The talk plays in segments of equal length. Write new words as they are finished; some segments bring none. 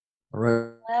All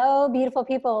right. Hello, beautiful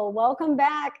people. Welcome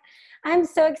back. I'm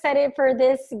so excited for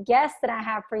this guest that I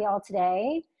have for y'all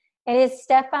today. It is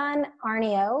Stefan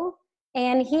Aarnio,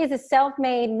 and he is a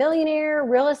self-made millionaire,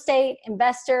 real estate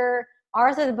investor,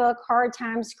 author of the book Hard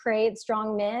Times Create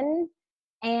Strong Men,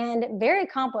 and very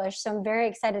accomplished. So I'm very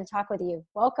excited to talk with you.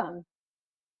 Welcome.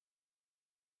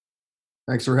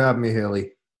 Thanks for having me,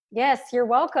 Haley. Yes, you're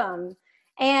welcome.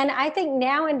 And I think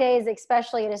nowadays,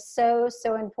 especially, it is so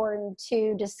important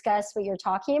to discuss what you're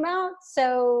talking about.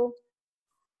 So,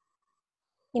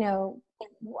 do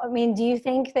you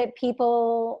think that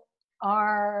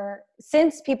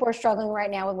since people are struggling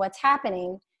right now with what's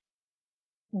happening,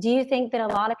 do you think that a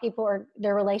lot of people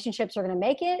their relationships are going to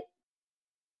make it?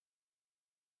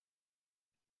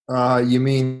 You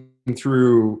mean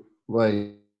through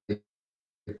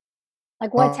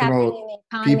Like what's talking happening about in the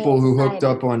economy people and who hooked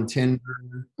society? up on Tinder?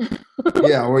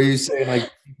 Yeah, what are you saying?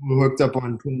 Like people who hooked up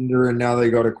on Tinder and now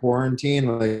they go to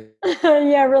quarantine? Like,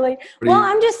 Yeah, really. what are Well, you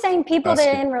I'm just saying people that are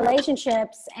asking? in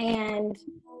relationships and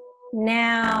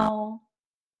now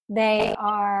they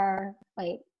are,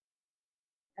 wait,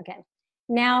 okay.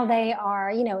 Now they are,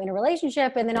 in a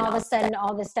relationship, and then all of a sudden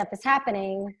all this stuff is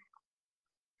happening.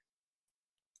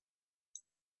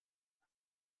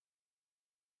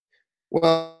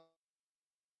 Well,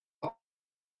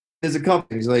 as a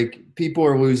company, like people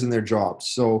are losing their jobs.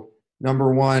 So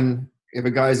number one, if a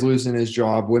guy's losing his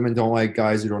job, women don't like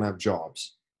guys who don't have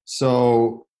jobs.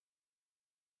 So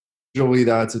usually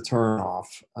that's a turn off.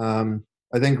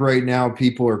 I think right now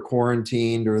people are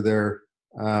quarantined or they're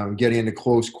getting into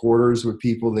close quarters with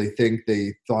people they think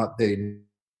they thought they knew.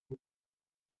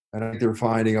 And I think they're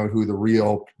finding out who the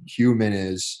real human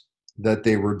is that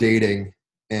they were dating.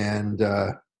 And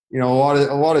a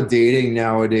lot of dating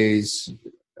nowadays.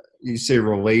 You say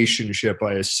relationship,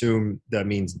 I assume that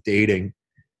means dating.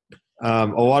 A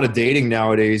lot of dating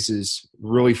nowadays is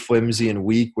really flimsy and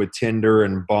weak with Tinder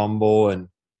and Bumble and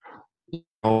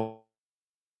know,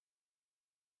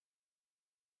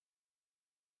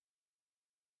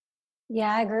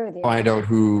 Yeah, I agree with you. find out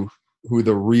who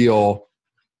the real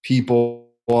people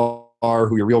are,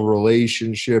 who your real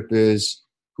relationship is,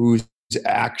 who's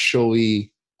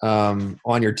actually on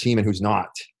your team and who's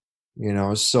not.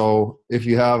 So if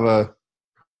you have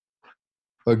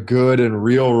a good and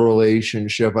real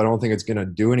relationship, I don't think it's going to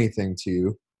do anything to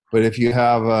you. But if you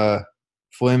have a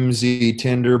flimsy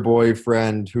Tinder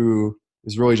boyfriend who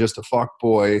is really just a fuck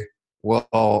boy,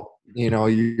 well,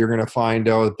 you're going to find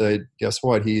out that guess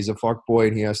what? He's a fuck boy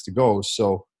and he has to go.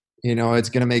 So, it's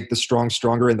going to make the strong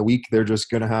stronger and the weak. They're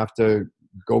just going to have to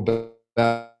go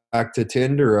back to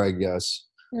Tinder, I guess.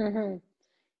 Hmm.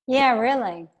 Yeah,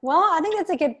 really. Well, I think that's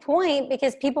a good point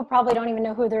because people probably don't even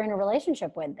know who they're in a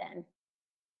relationship with then.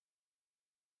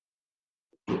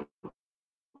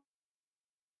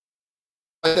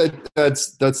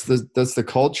 That's the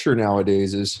culture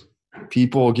nowadays is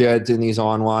people get in these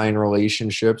online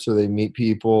relationships or they meet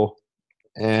people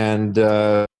and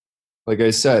like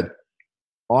I said,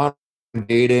 online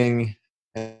dating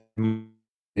and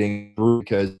dating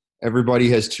because everybody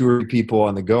has two or three people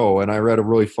on the go. And I read a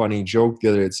really funny joke the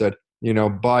other day. It said,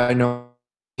 by no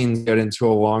means get into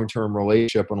a long-term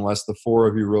relationship unless the four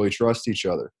of you really trust each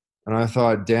other. And I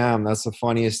thought, damn, that's the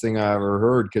funniest thing I ever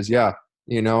heard. Because yeah,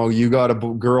 you got a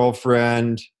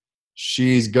girlfriend,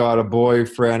 she's got a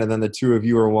boyfriend, and then the two of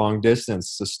you are long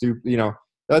distance. So stupid,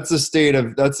 that's the state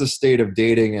of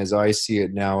dating as I see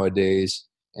it nowadays.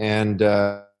 And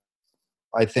I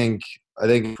think I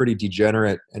think it's pretty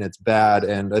degenerate and it's bad.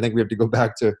 And I think we have to go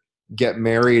back to get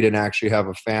married and actually have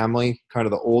a family, kind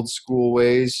of the old school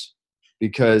ways,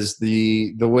 because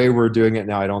the way we're doing it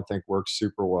now, I don't think works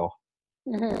super well.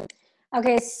 Hmm.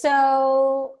 Okay,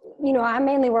 so, I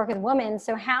mainly work with women.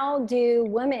 So how do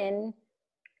women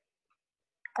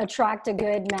attract a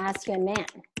good masculine man?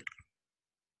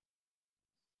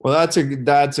 Well,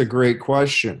 that's a great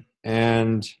question,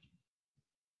 and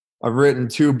I've written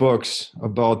two books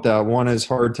about that. One is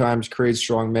Hard Times Create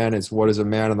Strong Men. It's What is a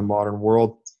Man in the Modern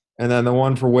World, and then the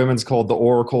one for women's called The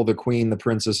Oracle, the Queen, the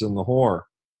Princess, and the Whore.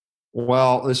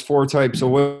 Well, there's four types of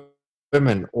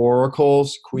women: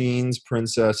 oracles, queens,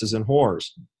 princesses, and whores.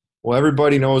 Well,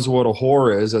 everybody knows what a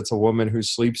whore is. It's a woman who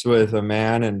sleeps with a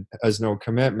man and has no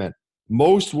commitment.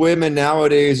 Most women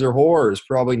nowadays are whores.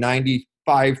 Probably 95%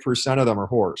 of them are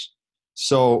whores.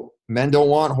 So men don't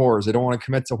want whores. They don't want to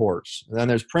commit to whores. And then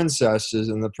there's princesses,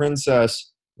 and the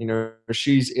princess,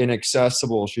 she's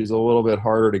inaccessible. She's a little bit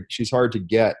she's hard to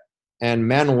get. And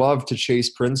men love to chase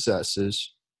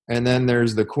princesses. And then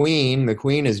there's the queen. The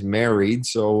queen is married.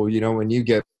 So, when you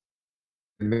get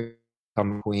married,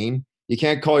 become a queen, you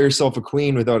can't call yourself a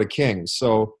queen without a king.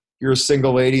 So, you're a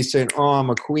single lady saying, oh, I'm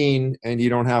a queen, and you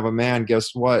don't have a man,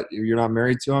 guess what? You're not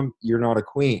married to him. You're not a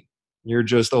queen. You're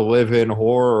just a live-in whore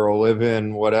or a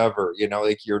live-in whatever.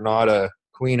 Like you're not a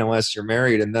queen unless you're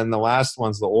married. And then the last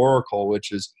one's the oracle,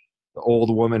 which is the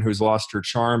old woman who's lost her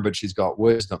charm, but she's got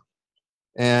wisdom.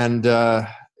 And,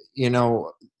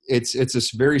 it's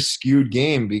a very skewed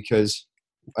game because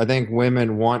I think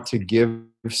women want to give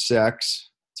sex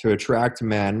to attract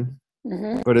men.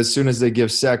 Mm-hmm. But as soon as they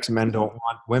give sex, men don't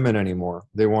want women anymore.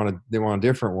 They want a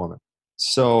different woman.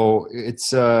 So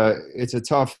it's a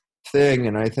tough thing.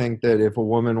 And I think that if a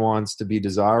woman wants to be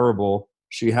desirable,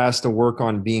 she has to work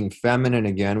on being feminine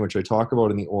again, which I talk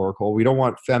about in the Oracle. We don't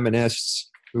want feminists.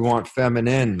 We want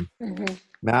feminine. Mm-hmm.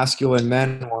 Masculine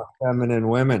men want feminine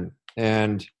women.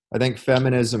 And I think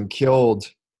feminism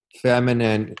killed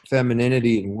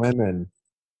femininity in women,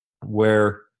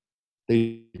 where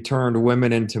they turned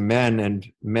women into men, and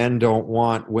men don't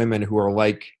want women who are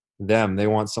like them. They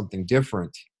want something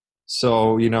different.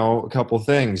 So, a couple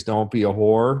things. Don't be a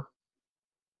whore.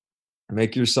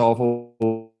 Make yourself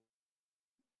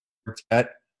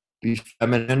be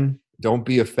feminine. Don't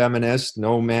be a feminist.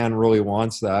 No man really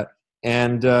wants that.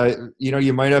 And,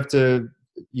 you might have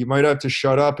to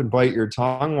shut up and bite your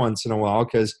tongue once in a while,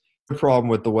 because the problem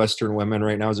with the Western women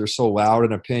right now is they're so loud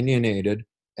and opinionated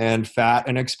and fat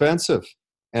and expensive.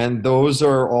 And those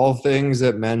are all things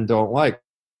that men don't like.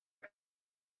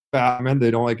 Fat men,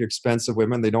 they don't like expensive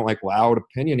women. They don't like loud,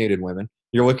 opinionated women.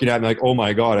 You're looking at me like, oh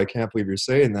my God, I can't believe you're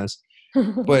saying this.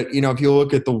 But, if you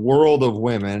look at the world of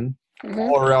women, mm-hmm.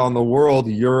 all around the world,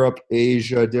 Europe,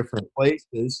 Asia, different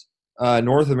places,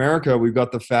 North America, we've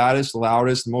got the fattest,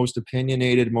 loudest, most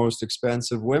opinionated, most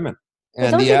expensive women.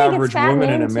 And the average woman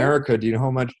in America, do you know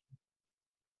how much?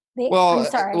 I'm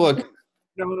sorry. Look,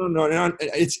 no.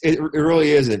 It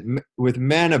really isn't. With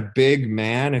men, a big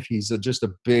man, if he's just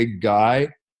a big guy,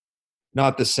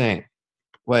 not the same.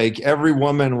 Like every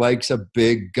woman likes a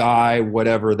big guy,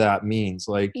 whatever that means.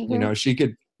 Like,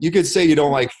 mm-hmm. You could say you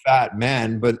don't like fat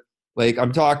men, but like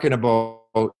I'm talking about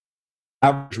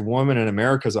average woman in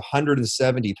America is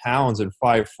 170 pounds and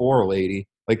 5'4", lady.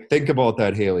 Like think about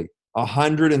that, Haley.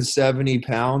 170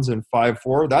 pounds and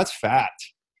 5'4", that's fat.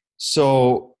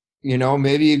 So,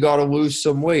 maybe you got to lose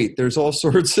some weight. There's all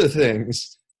sorts of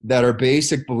things that are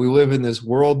basic, but we live in this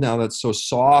world now that's so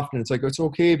soft, and it's like, it's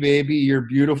okay, baby, you're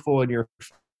beautiful and you're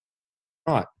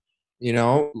not.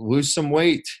 Lose some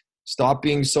weight. Stop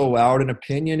being so loud and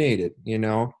opinionated.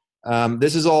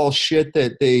 This is all shit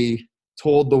that they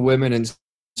told the women in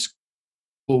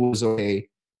school was okay.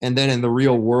 And then in the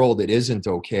real world, it isn't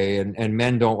okay. And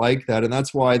men don't like that. And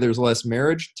that's why there's less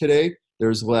marriage today.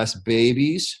 There's less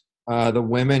babies. The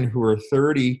women who are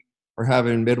 30 are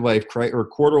having midlife or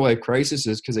quarter life crises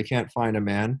because they can't find a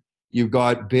man. You've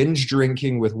got binge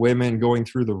drinking with women going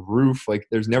through the roof. Like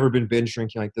there's never been binge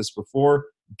drinking like this before.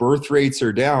 Birth rates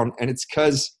are down. And it's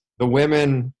because the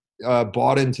women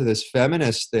bought into this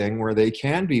feminist thing where they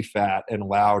can be fat and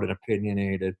loud and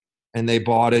opinionated. And they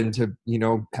bought into,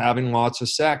 having lots of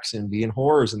sex and being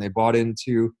whores. And they bought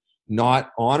into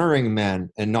not honoring men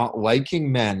and not liking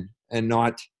men and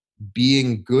not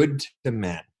being good to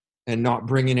men and not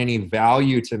bringing any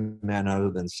value to men other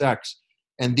than sex.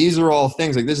 And these are all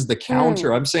things like this is the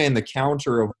counter. I'm saying the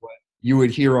counter of what you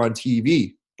would hear on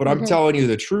TV, but I'm telling you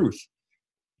the truth,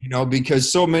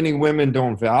 because so many women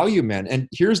don't value men. And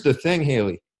here's the thing,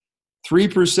 Haley,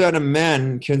 3% of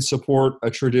men can support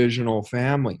a traditional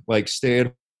family, like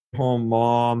stay-at-home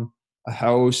mom, a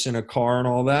house and a car and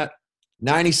all that.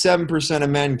 97% of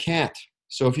men can't.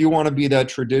 So if you want to be that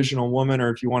traditional woman,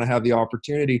 or if you want to have the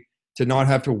opportunity to not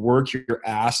have to work your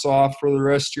ass off for the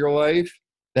rest of your life,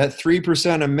 that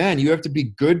 3% of men, you have to be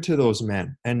good to those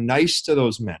men and nice to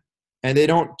those men. And they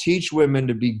don't teach women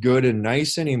to be good and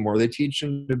nice anymore. They teach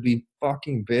them to be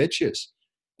fucking bitches.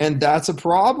 And that's a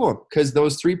problem because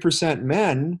those 3%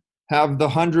 men have the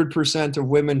 100% of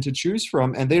women to choose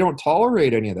from, and they don't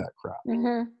tolerate any of that crap.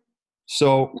 Mm-hmm.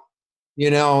 So,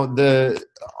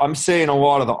 I'm saying a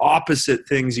lot of the opposite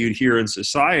things you'd hear in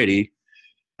society,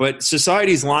 but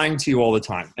society's lying to you all the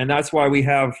time. And that's why we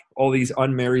have all these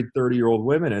unmarried 30-year-old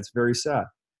women. It's very sad.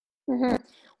 Mm-hmm.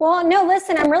 Well, no,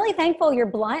 listen, I'm really thankful you're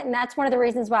blunt. And that's one of the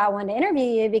reasons why I wanted to interview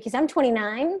you, because I'm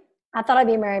 29. I thought I'd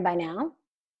be married by now.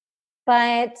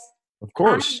 But of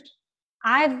course,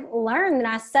 I've learned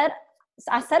that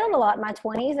I settled a lot in my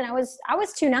 20s, and I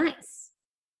was too nice.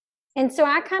 And so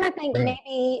I kind of think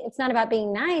maybe it's not about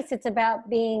being nice. It's about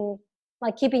being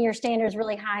like keeping your standards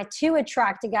really high to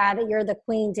attract a guy that you're the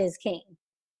queen to his king.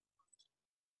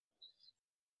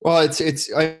 Well,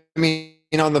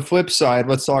 on the flip side,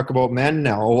 let's talk about men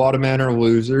now. A lot of men are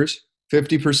losers.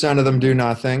 50% of them do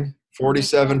nothing.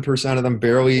 47% of them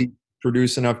barely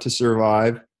produce enough to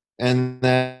survive. And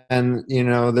then,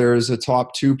 there's a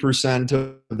top 2%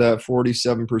 of that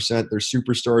 47%. They're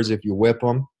superstars if you whip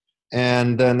them.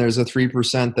 And then there's a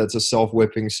 3% that's a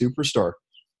self-whipping superstar.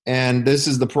 And this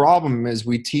is the problem, is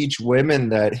we teach women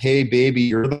that, hey, baby,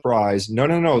 you're the prize.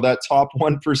 No. That top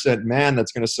 1% man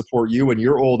that's going to support you when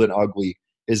you're old and ugly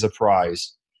is a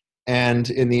prize. And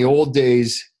in the old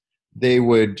days, they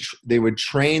would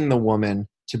train the woman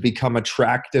to become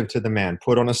attractive to the man,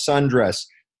 put on a sundress,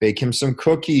 bake him some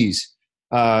cookies,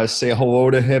 say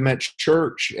hello to him at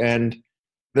church. And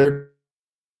there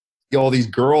all these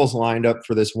girls lined up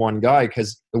for this one guy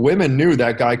because the women knew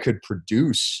that guy could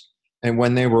produce. And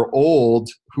when they were old,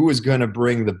 who was going to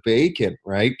bring the bacon,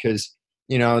 right? Because,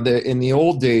 in the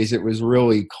old days, it was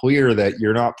really clear that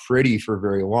you're not pretty for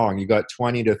very long. You got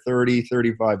 20 to 30,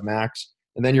 35 max,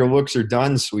 and then your looks are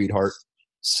done, sweetheart.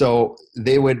 So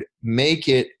they would make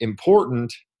it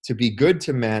important to be good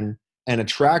to men and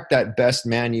attract that best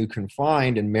man you can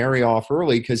find and marry off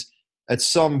early, because at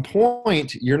some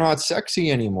point, you're not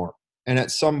sexy anymore. And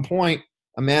at some point,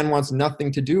 a man wants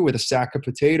nothing to do with a sack of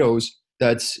potatoes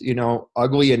that's,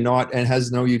 ugly and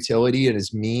has no utility and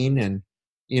is mean. And,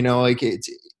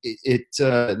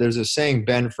 there's a saying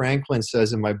Ben Franklin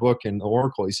says in my book, in The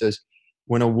Oracle, he says,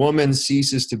 when a woman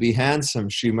ceases to be handsome,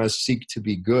 she must seek to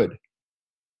be good.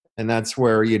 And that's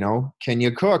where, can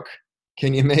you cook?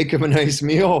 Can you make him a nice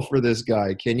meal for this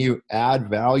guy? Can you add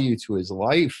value to his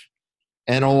life?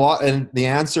 And the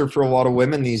answer for a lot of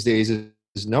women these days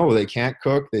is no, they can't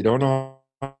cook. They don't know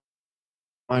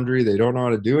laundry. They don't know how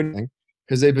to do anything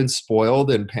because they've been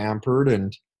spoiled and pampered.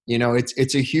 And,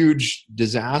 it's a huge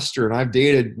disaster. And I've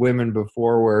dated women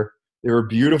before where they were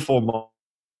beautiful.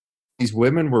 These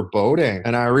women were boat anchors.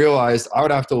 And I realized I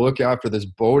would have to look after this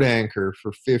boat anchor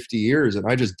for 50 years. And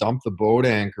I just dumped the boat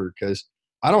anchor because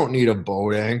I don't need a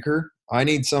boat anchor. I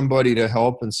need somebody to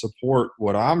help and support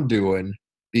what I'm doing,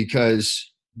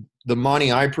 because the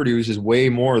money I produce is way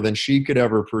more than she could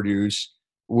ever produce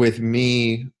with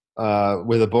me,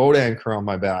 with a boat anchor on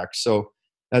my back. So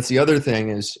that's the other thing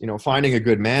is, finding a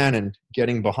good man and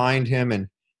getting behind him and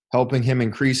helping him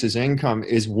increase his income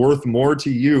is worth more to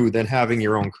you than having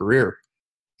your own career,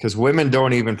 because women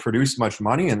don't even produce much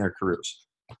money in their careers.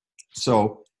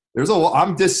 So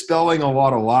I'm dispelling a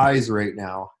lot of lies right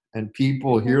now, and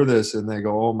people hear this and they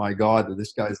go, oh my God,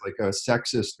 this guy's like a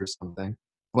sexist or something.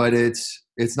 But it's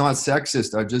not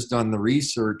sexist. I've just done the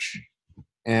research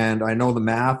and I know the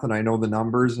math and I know the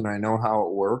numbers and I know how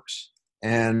it works.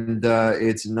 And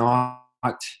the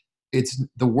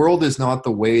world is not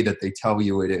the way that they tell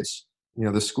you it is.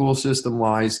 The school system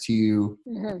lies to you.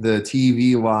 Mm-hmm. The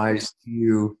TV lies to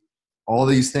you. All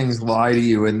these things lie to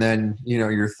you. And then,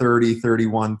 you're 30,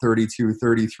 31, 32,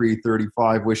 33,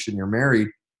 35, wishing you're married.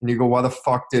 And you go, why the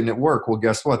fuck didn't it work? Well,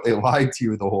 guess what? They lied to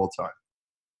you the whole time.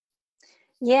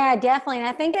 Yeah, definitely. And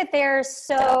I think that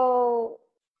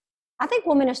I think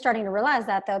women are starting to realize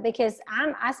that, though, because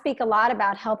I speak a lot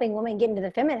about helping women get into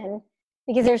the feminine,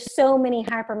 because there's so many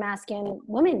hypermasculine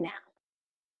women now.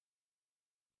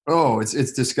 Oh, it's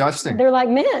disgusting. They're like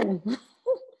men.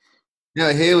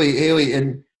 Yeah, Haley,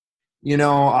 and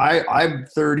I'm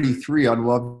 33. I'd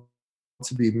love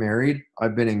to be married.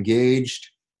 I've been engaged.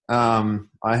 I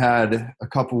had a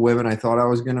couple women I thought I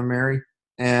was going to marry,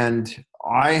 and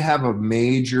I have a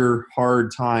major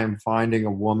hard time finding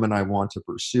a woman I want to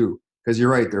pursue. Because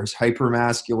you're right, there's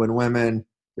hypermasculine women.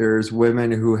 There's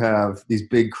women who have these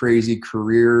big, crazy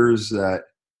careers that,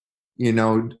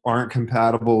 aren't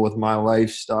compatible with my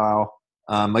lifestyle.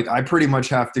 I pretty much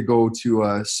have to go to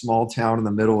a small town in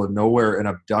the middle of nowhere and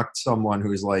abduct someone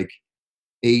who's like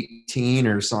 18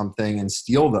 or something and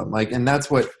steal them. And that's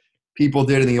what people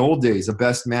did in the old days. The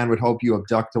best man would help you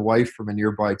abduct a wife from a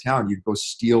nearby town. You'd go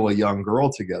steal a young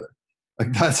girl together.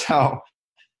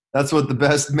 That's what the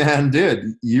best man did.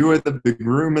 You and the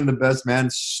groom and the best man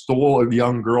stole a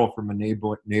young girl from a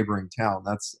neighboring town.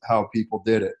 That's how people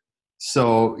did it.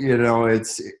 So,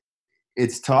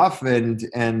 it's tough. And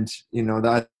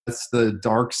that's the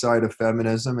dark side of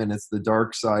feminism. And it's the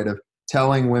dark side of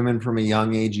telling women from a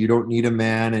young age, you don't need a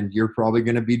man and you're probably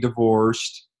going to be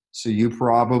divorced. So you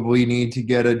probably need to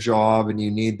get a job and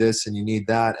you need this and you need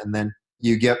that. And then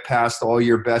you get past all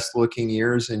your best looking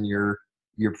years and your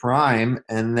prime,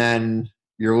 and then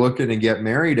you're looking to get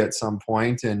married at some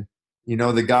point. And,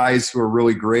 the guys who are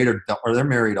really great they're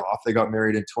married off. They got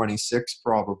married at 26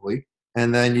 probably.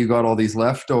 And then you got all these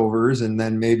leftovers, and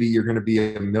then maybe you're going to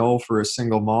be a mill for a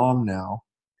single mom now.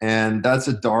 And that's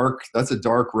a dark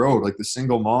road. Like the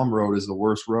single mom road is the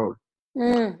worst road.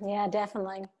 Yeah,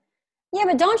 definitely. Yeah,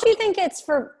 but don't you think it's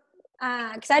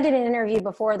because I did an interview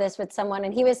before this with someone,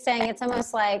 and he was saying it's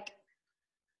almost like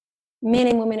men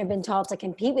and women have been taught to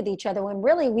compete with each other when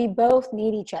really we both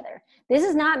need each other. This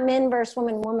is not men versus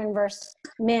women, women versus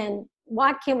men.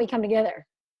 Why can't we come together?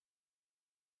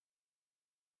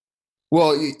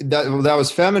 Well, that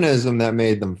was feminism that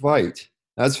made them fight.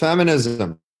 That's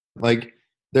feminism. Like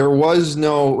there was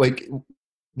no, like,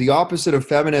 the opposite of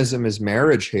feminism is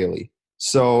marriage, Haley.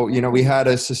 So, we had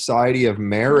a society of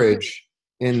marriage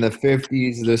in the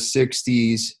 50s, the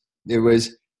 60s. It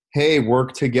was, hey,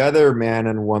 work together, man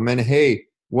and woman. Hey,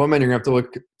 woman, you're going to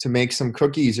have to make some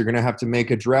cookies. You're going to have to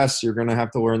make a dress. You're going to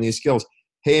have to learn these skills.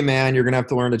 Hey, man, you're going to have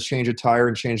to learn to change a tire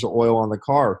and change the oil on the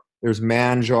car. There's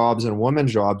man jobs and woman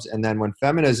jobs. And then when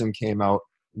feminism came out,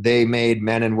 they made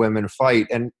men and women fight.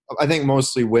 And I think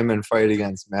mostly women fight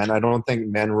against men. I don't think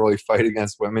men really fight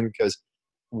against women because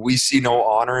we see no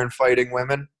honor in fighting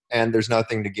women and there's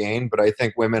nothing to gain. But I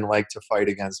think women like to fight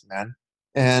against men.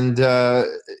 And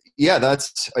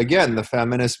that's, again, the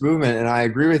feminist movement. And I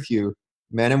agree with you.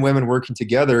 Men and women working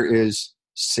together is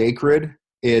sacred.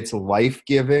 It's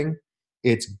life-giving.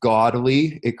 It's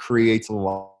godly. It creates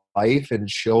life and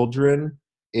children.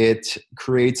 It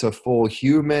creates a full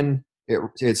human.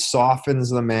 It softens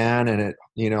the man, and it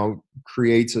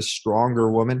creates a stronger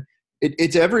woman.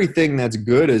 It's everything that's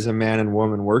good as a man and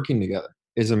woman working together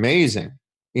is amazing,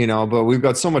 but we've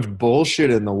got so much bullshit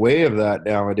in the way of that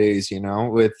nowadays,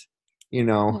 with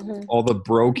all the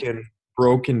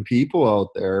broken people out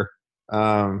there.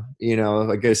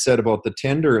 Like I said about the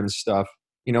Tinder and stuff,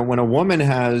 when a woman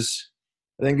has,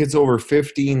 I think it's over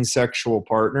 15 sexual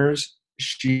partners,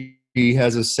 she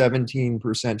has a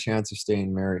 17% chance of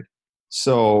staying married.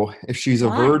 So if she's a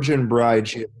virgin bride,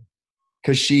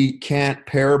 because she can't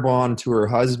pair bond to her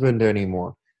husband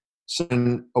anymore. So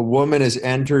when a woman is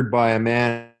entered by a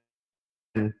man,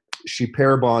 she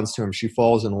pair bonds to him, she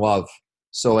falls in love.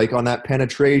 So like on that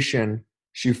penetration,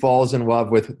 she falls in love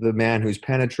with the man who's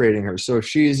penetrating her. So if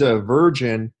she's a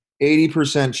virgin,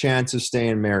 80% chance of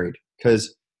staying married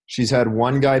because she's had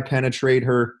one guy penetrate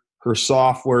her. Her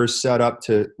software is set up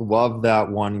to love that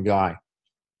one guy.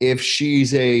 If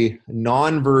she's a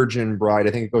non-virgin bride,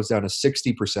 I think it goes down to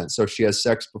 60%. So if she has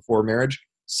sex before marriage,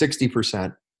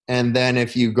 60%. And then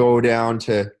if you go down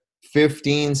to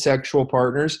 15 sexual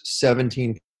partners,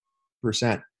 17%.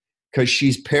 Because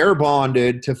she's pair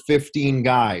bonded to 15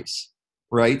 guys,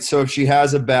 right? So if she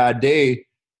has a bad day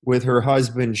with her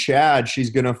husband, Chad,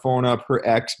 she's going to phone up her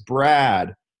ex,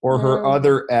 Brad, or her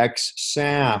other ex,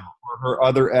 Sam, or her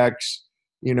other ex,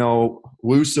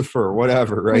 Lucifer,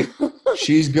 whatever, right?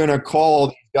 She's going to call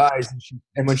these guys,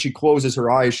 and when she closes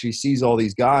her eyes, she sees all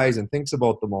these guys and thinks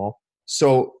about them all.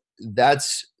 So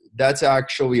that's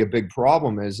actually a big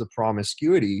problem, is the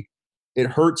promiscuity. It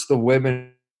hurts the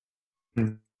women,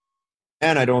 and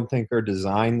I don't think are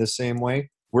designed the same way.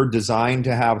 We're designed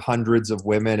to have hundreds of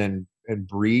women and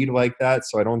breed like that.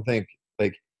 So I don't think,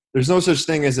 like, there's no such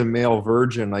thing as a male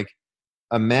virgin. Like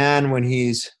a man, when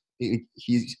he's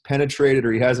penetrated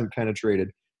or he hasn't penetrated,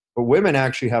 but women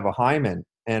actually have a hymen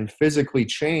and physically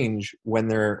change when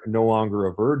they're no longer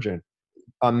a virgin.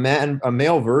 A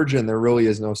male virgin, there really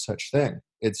is no such thing.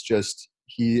 It's just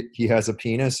he has a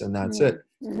penis and that's it.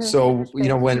 Mm-hmm. So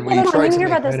when we try to make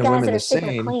men and women the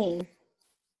same, clingy.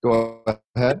 Go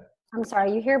ahead. I'm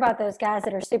sorry, you hear about those guys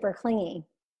that are super clingy.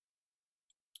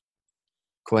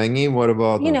 Clingy? What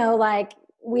about them? Like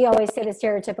we always say the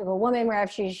stereotypical woman where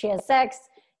after she has sex,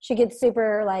 she gets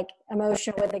super like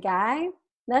emotional with the guy.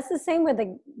 That's the same with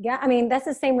the guy. I mean, that's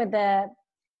the same with the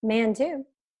man too.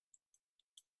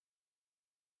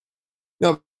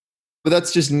 No, but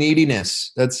that's just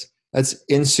neediness. That's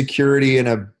insecurity in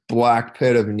a black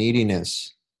pit of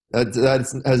neediness. That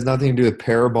has nothing to do with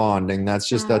pair bonding. That's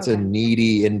just that's a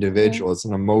needy individual. Mm-hmm. It's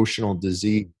an emotional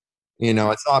disease.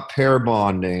 It's not pair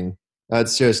bonding.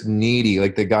 That's just needy.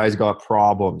 Like the guy's got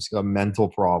problems, got mental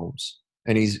problems.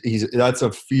 And he's that's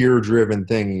a fear-driven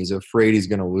thing. He's afraid he's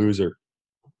going to lose her.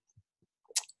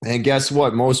 And guess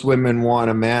what? Most women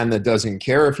want a man that doesn't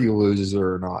care if he loses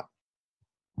her or not.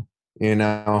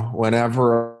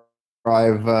 Whenever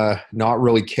I've not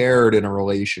really cared in a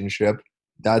relationship,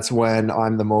 that's when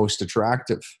I'm the most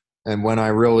attractive. And when I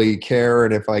really care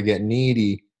and if I get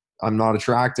needy, I'm not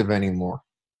attractive anymore.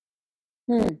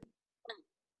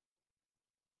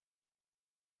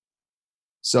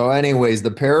 So anyways,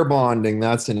 the pair bonding,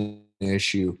 that's an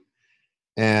issue.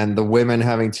 And the women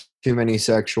having too many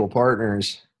sexual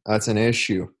partners, that's an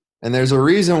issue. And there's a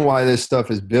reason why this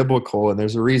stuff is biblical, and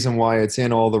there's a reason why it's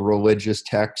in all the religious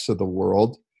texts of the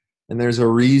world. And there's a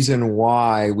reason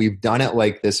why we've done it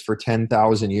like this for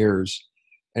 10,000 years.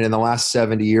 And in the last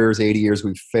 70 years, 80 years,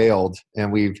 we've failed.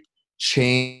 And we've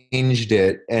changed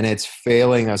it, and it's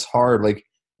failing us hard. Like,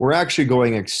 we're actually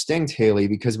going extinct, Haley,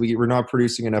 because we're not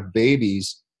producing enough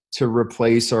babies to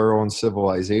replace our own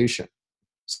civilization.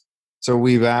 So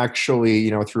we've actually,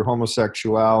 through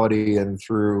homosexuality and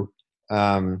through,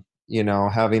 having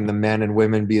the men and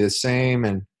women be the same,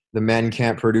 and the men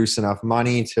can't produce enough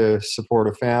money to support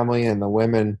a family, and the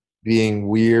women being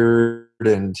weird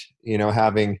and,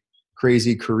 having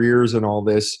crazy careers and all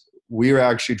this, we're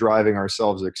actually driving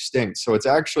ourselves extinct. So it's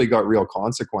actually got real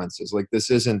consequences. Like,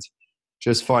 this isn't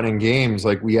just fun and games.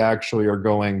 Like, we actually are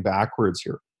going backwards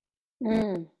here.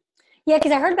 Mm. Yeah,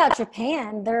 because I heard about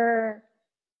Japan. They're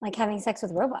like having sex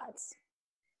with robots.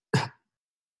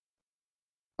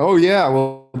 Oh yeah,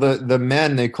 well the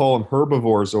men, they call them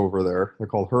herbivores over there. They're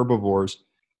called herbivores,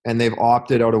 and they've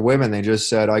opted out of women. They just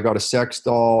said, "I got a sex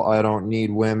doll. I don't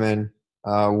need women.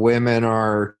 Women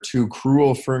are too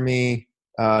cruel for me.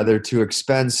 They're too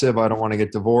expensive. I don't want to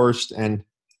get divorced." And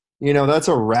that's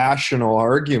a rational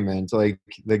argument. Like,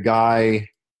 the guy,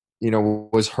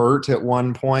 was hurt at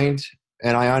one point,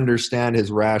 and I understand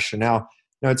his rationale.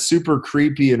 Now, it's super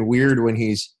creepy and weird when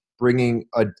he's bringing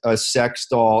a sex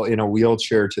doll in a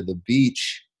wheelchair to the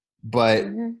beach, but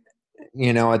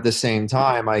at the same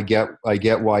time, I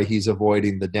get why he's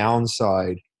avoiding the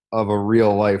downside of a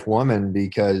real life woman,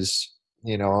 because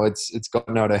it's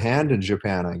gotten out of hand in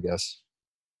Japan, I guess.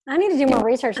 I need to do more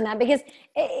research on that, because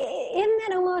isn't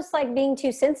that almost like being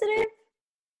too sensitive?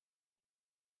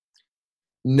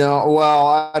 No,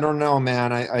 well, I don't know,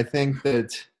 man. I think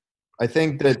that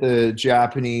the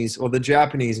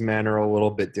Japanese men are a little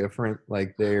bit different.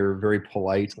 Like, they're very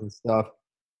polite and stuff.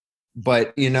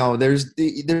 But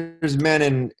there's men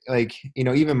in, like,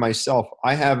 even myself.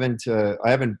 I haven't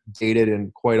dated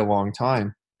in quite a long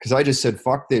time, because I just said,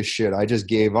 fuck this shit. I just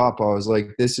gave up. I was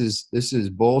like, this is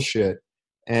bullshit.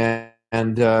 And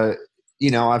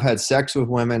I've had sex with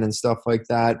women and stuff like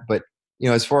that, but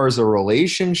as far as a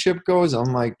relationship goes,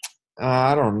 I'm like,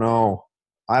 I don't know.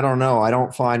 I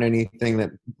don't find anything that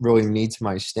really meets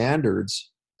my standards.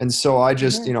 And so I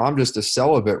just, I'm just a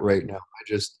celibate right now.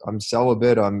 I'm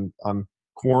celibate. I'm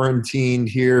quarantined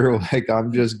here. Like,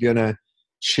 I'm just gonna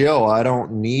chill. I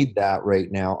don't need that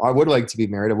right now. I would like to be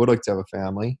married. I would like to have a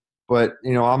family, but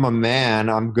I'm a man.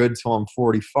 I'm good till I'm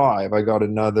 45. I got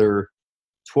another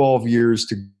 12 years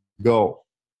to go.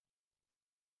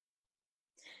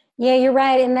 Yeah, you're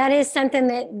right. And that is something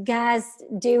that guys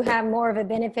do have more of a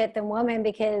benefit than women,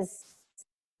 because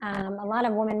a lot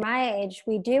of women my age,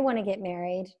 we do want to get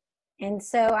married. And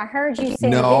so I heard you say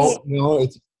No,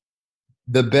 it's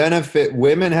the benefit.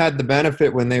 Women had the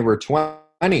benefit when they were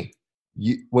 20.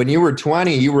 When you were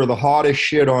 20, you were the hottest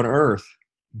shit on earth.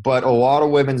 But a lot of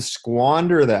women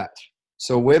squander that.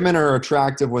 So women are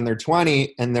attractive when they're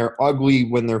 20, and they're ugly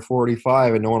when they're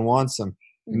 45, and no one wants them.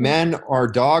 Men are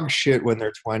dog shit when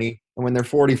they're 20, and when they're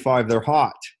 45, they're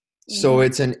hot. So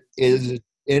it's an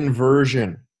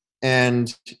inversion,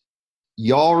 and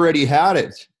you already had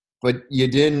it, but you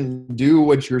didn't do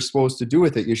what you're supposed to do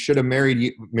with it. You should have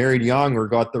married young, or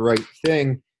got the right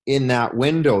thing in that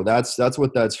window. That's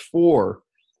what that's for.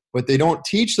 But they don't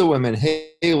teach the women,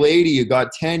 hey lady, you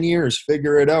got 10 years,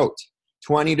 figure it out.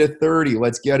 20 to 30,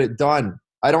 let's get it done.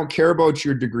 I don't care about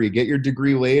your degree. Get your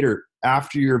degree later,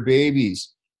 after your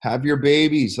babies. Have your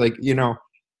babies. Like,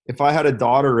 if I had a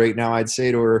daughter right now, I'd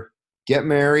say to her, get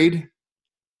married,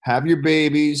 have your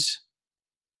babies,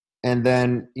 and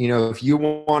then, if you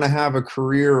want to have a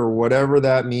career or whatever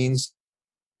that means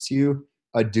to you,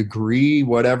 a degree,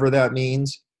 whatever that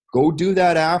means, go do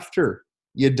that after.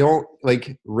 You don't,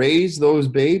 like, raise those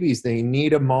babies. They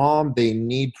need a mom. They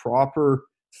need proper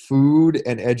food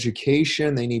and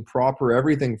education. They need proper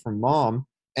everything from mom.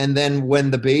 And then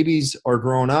when the babies are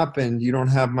grown up and you don't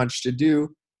have much to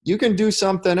do, you can do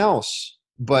something else.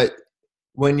 But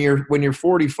when you're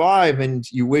 45 and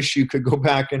you wish you could go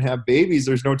back and have babies,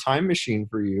 there's no time machine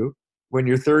for you. When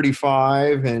you're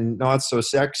 35 and not so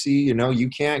sexy, you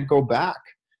can't go back.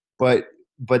 But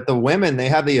the women, they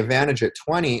have the advantage at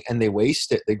 20, and they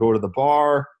waste it. They go to the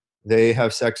bar, they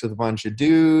have sex with a bunch of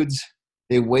dudes,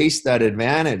 they waste that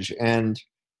advantage. And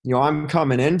I'm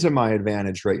coming into my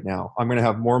advantage right now. I'm going to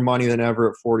have more money than ever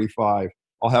at 45.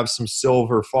 I'll have some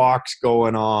silver fox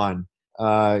going on,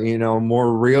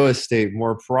 more real estate,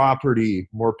 more property,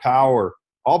 more power.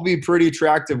 I'll be a pretty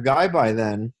attractive guy by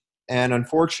then. And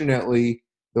unfortunately,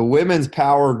 the women's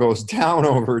power goes down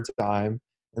over time,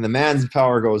 and the man's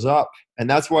power goes up. And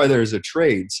that's why there's a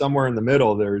trade. Somewhere in the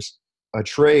middle, there's a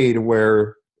trade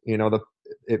where,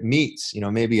 it meets,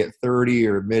 maybe at 30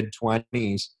 or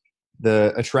mid-20s,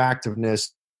 the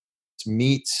attractiveness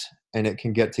meets and it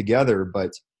can get together.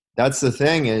 But that's the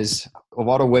thing is a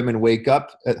lot of women wake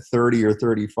up at 30 or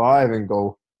 35 and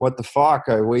go, what the fuck?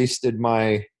 I wasted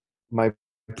my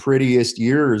prettiest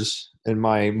years and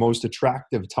my most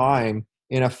attractive time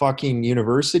in a fucking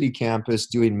university campus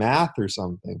doing math or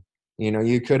something. You know,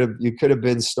 you could have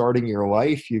been starting your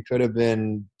life. You could have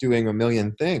been doing a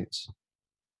million things.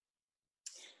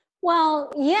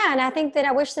 Well, yeah, and I think that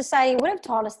I wish society would have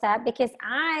taught us that because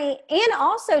and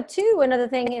also too, another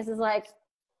thing is like,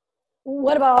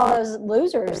 what about all those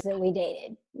losers that we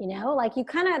dated? You know, like you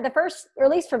kind of, the first, or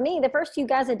at least for me, the first few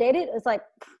guys I dated, it was like,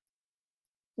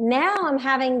 now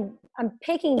I'm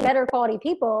picking better quality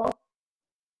people,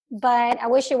 but I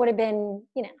wish it would have been,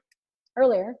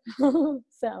 earlier.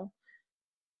 So,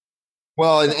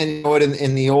 Well, and you know what?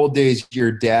 In the old days,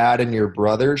 your dad and your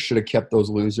brother should have kept those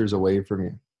losers away from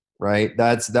you, right?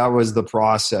 That was the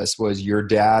process. Was your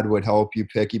dad would help you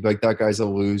pick? He'd be like, that guy's a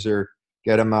loser.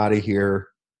 Get him out of here.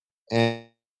 And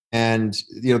and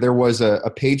there was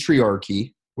a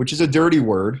patriarchy, which is a dirty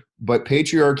word, but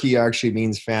patriarchy actually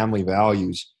means family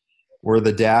values, where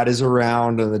the dad is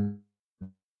around and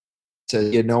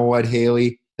says, you know what,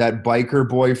 Haley, that biker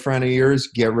boyfriend of yours,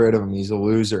 get rid of him. He's a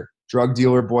loser. Drug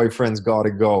dealer boyfriend's got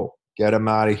to go. Get him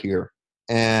out of here.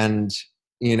 And,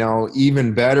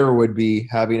 even better would be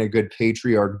having a good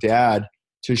patriarch dad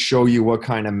to show you what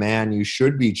kind of man you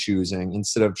should be choosing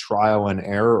instead of trial and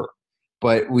error.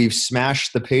 But we've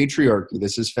smashed the patriarchy.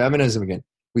 This is feminism again.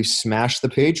 We've smashed the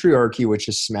patriarchy, which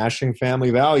is smashing family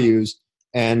values.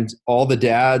 And all the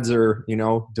dads are,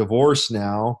 divorced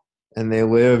now, and they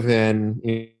live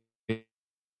in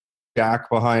shack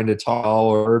behind a tall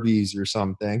or Arby's or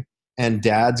something. And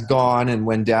dad's gone. And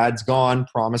when dad's gone,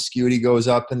 promiscuity goes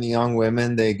up in the young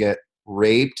women. They get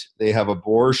raped. They have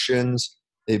abortions.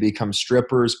 They become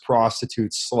strippers,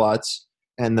 prostitutes, sluts.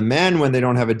 And the men, when they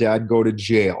don't have a dad, go to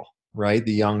jail, right?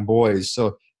 The young boys.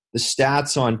 So the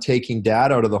stats on taking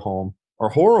dad out of the home are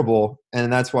horrible.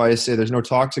 And that's why I say there's no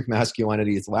toxic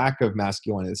masculinity. It's lack of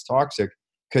masculinity that's toxic,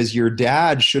 because your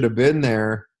dad should have been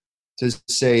there to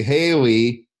say,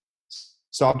 Haley,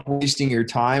 stop wasting your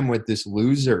time with this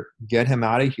loser. Get him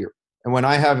out of here. And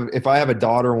if I have a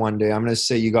daughter one day, I'm going to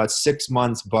say, you got 6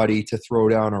 months, buddy, to throw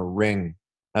down a ring.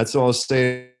 That's all I'll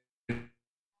say.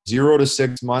 0 to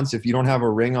 6 months. If you don't have a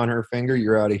ring on her finger,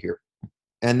 you're out of here.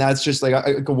 And that's just like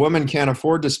a woman can't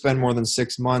afford to spend more than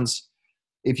 6 months.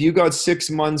 If you got 6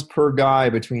 months per guy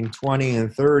between 20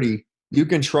 and 30, you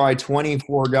can try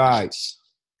 24 guys.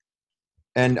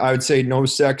 And I would say no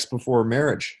sex before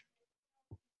marriage.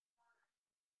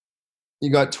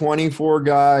 You got 24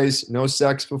 guys, no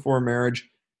sex before marriage.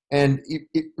 And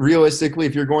realistically,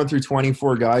 if you're going through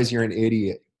 24 guys, you're an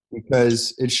idiot,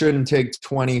 because it shouldn't take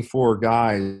 24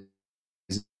 guys.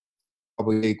 It'd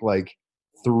probably take like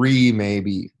 3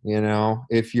 maybe,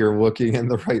 if you're looking in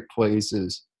the right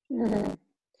places. mm-hmm.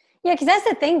 Yeah, because that's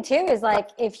the thing too, is like,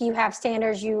 if you have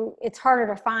standards, it's harder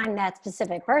to find that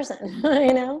specific person,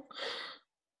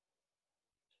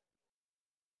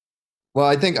 Well,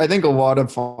 I think a lot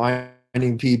of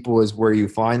finding people is where you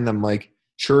find them. Like,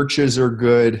 churches are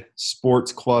good,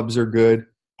 sports clubs are good,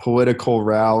 political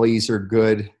rallies are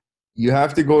good. You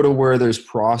have to go to where there's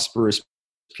prosperous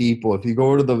people. If you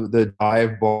go to the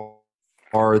dive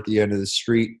bar at the end of the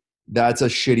street, that's a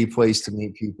shitty place to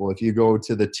meet people. If you go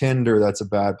to the Tinder, that's a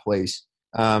bad place.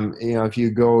 If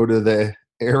you go to the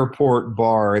airport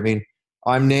bar,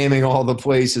 I'm naming all the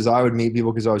places I would meet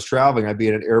people because I was traveling. I'd be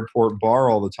at an airport bar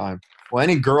all the time. Well,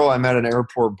 any girl I met at an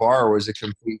airport bar was a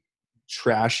complete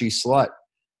trashy slut.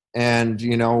 And,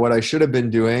 what I should have been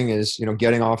doing is,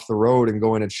 getting off the road and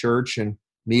going to church and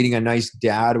meeting a nice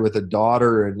dad with a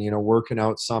daughter and, working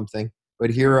out something. But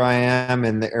here I am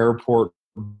in the airport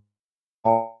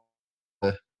bar,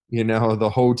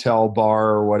 the hotel bar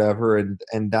or whatever.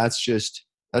 And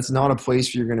that's not a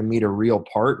place where you're going to meet a real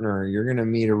partner. You're going to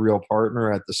meet a real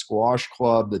partner at the squash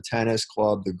club, the tennis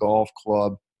club, the golf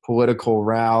club, political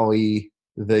rally,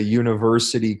 the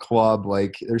university club.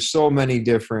 Like, there's so many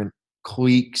different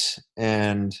cliques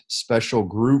and special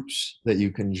groups that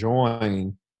you can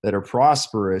join that are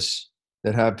prosperous,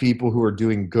 that have people who are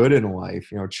doing good in life,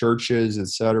 churches,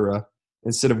 etc.,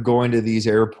 instead of going to these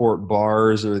airport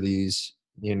bars or these,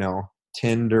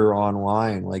 Tinder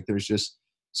online. Like, there's just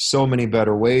so many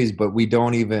better ways, but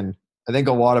I think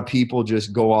a lot of people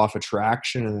just go off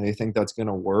attraction and they think that's going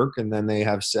to work. And then they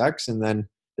have sex, and then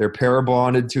they're pair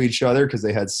bonded to each other because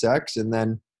they had sex. And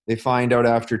then they find out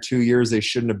after 2 years they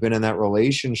shouldn't have been in that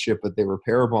relationship, but they were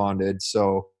pair bonded.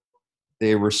 So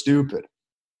they were stupid.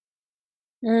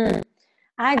 I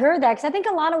agree with that, because I think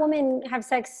a lot of women have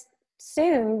sex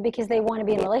soon because they want to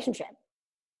be in a relationship,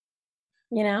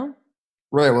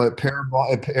 Right. Well, it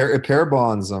pair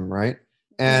bonds them, right?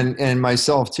 Yeah. And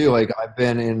myself too. Like I've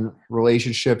been in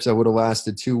relationships that would have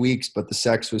lasted 2 weeks, but the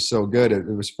sex was so good, it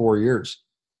was 4 years.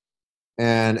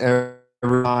 And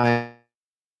every time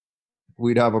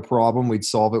we'd have a problem, we'd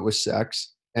solve it with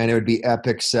sex, and it would be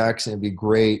epic sex, and it'd be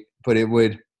great, but it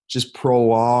would just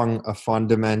prolong a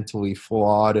fundamentally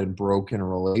flawed and broken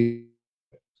relationship.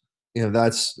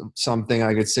 That's something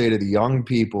I could say to the young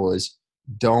people is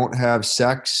don't have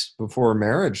sex before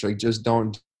marriage. Like just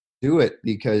don't do it,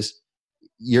 because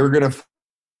you're going to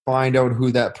find out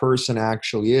who that person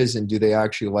actually is, and do they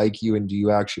actually like you, and do you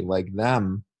actually like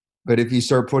them. But if you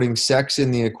start putting sex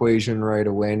in the equation right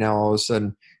away, now all of a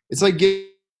sudden it's like giving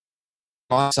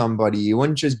somebody, you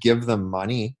wouldn't just give them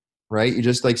money, right? You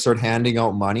just like start handing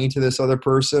out money to this other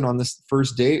person on this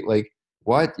first date. Like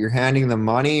what? You're handing them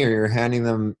money, or you're handing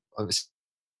them a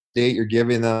date, you're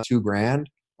giving them 2 grand.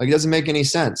 Like it doesn't make any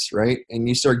sense, right? And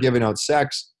you start giving out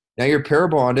sex. Now you're pair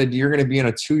bonded. You're going to be in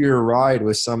a 2-year ride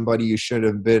with somebody you should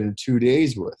have been 2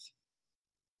 days with.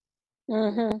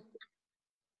 Mm-hmm.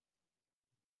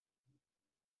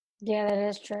 Yeah, that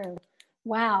is true.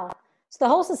 Wow. So the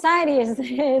whole society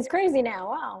is crazy now.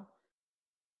 Wow.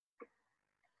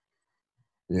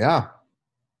 Yeah.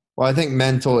 Well, I think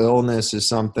mental illness is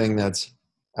something that's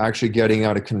actually getting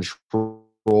out of control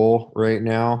right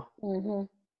now. Mm-hmm.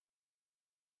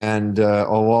 And a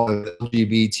lot of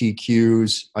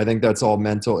LGBTQs, I think that's all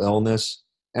mental illness.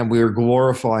 And we're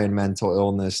glorifying mental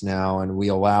illness now, and we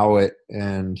allow it.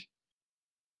 And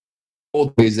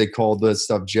old days they called this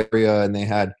stuff geriatrics, and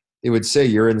they would say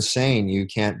you're insane. You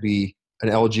can't be an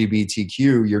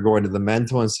LGBTQ. You're going to the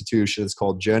mental institution. It's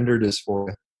called gender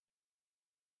dysphoria.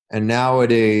 And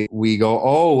nowadays we go,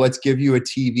 oh, let's give you a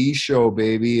TV show,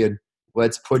 baby, and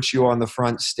let's put you on the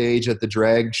front stage at the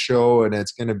drag show, and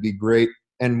it's going to be great.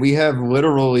 And we have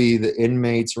literally the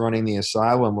inmates running the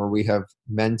asylum, where we have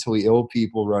mentally ill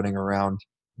people running around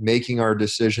making our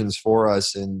decisions for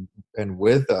us and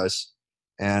with us.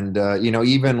 And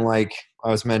even like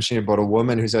I was mentioning about a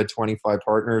woman who's had 25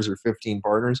 partners or 15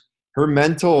 partners, her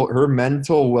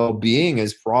mental well-being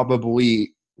is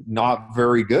probably not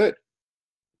very good.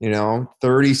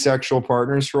 30 sexual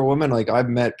partners for a woman. Like I've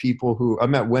met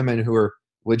women who are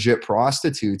legit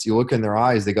prostitutes. You look in their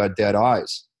eyes, they got dead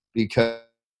eyes,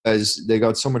 because they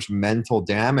got so much mental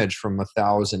damage from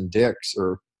 1,000 dicks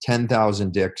or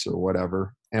 10,000 dicks or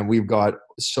whatever. And we've got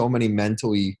so many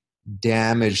mentally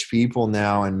damaged people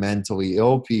now, and mentally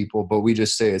ill people, but we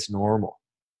just say it's normal.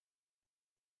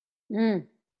 Mm.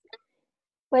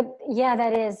 But yeah,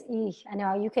 that is, I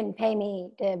know you can pay me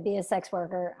to be a sex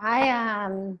worker. Yeah,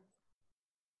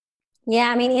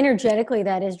 I mean, energetically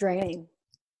that is draining.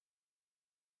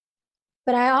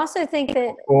 But I also think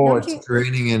that, It's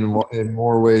draining in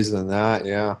more ways than that.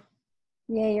 Yeah.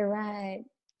 Yeah, you're right.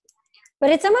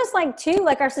 But it's almost like too,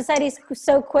 like our society's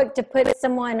so quick to put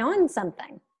someone on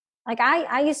something. Like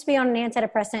I used to be on an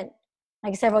antidepressant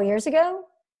like several years ago,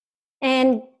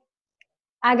 and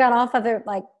I got off of it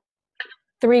like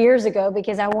 3 years ago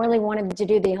because I really wanted to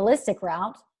do the holistic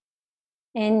route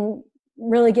and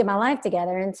really get my life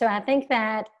together. And so I think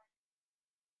that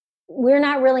we're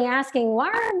not really asking, why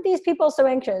are these people so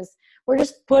anxious? We're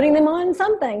just putting them on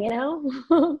something,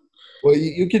 Well,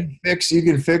 you can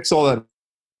fix all that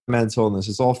mental illness.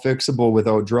 It's all fixable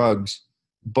without drugs.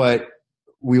 But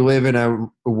we live in a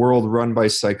world run by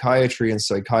psychiatry, and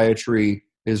psychiatry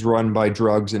is run by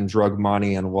drugs and drug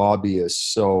money and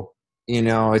lobbyists. So,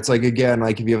 it's like, again,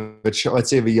 like if you have let's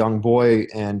say you have a young boy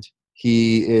and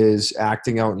he is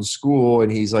acting out in school,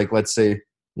 and he's like, let's say,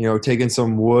 taking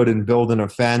some wood and building a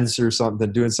fence or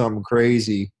something, doing something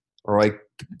crazy, or like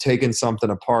taking something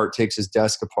apart, takes his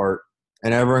desk apart,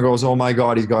 and everyone goes, oh my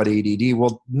God, he's got ADD.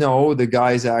 Well, no, the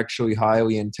guy's actually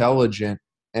highly intelligent,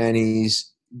 and he's,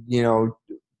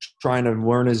 trying to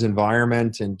learn his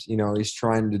environment, and, he's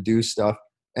trying to do stuff.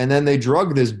 And then they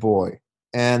drug this boy,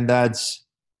 and that's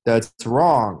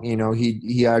wrong.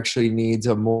 He actually needs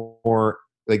a more,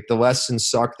 like, the lessons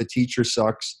suck, the teacher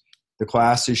sucks, the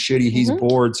class is shitty, he's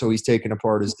bored, so he's taking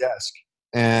apart his desk.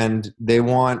 And they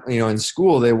want, in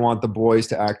school, they want the boys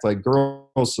to act like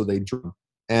girls, so they drug.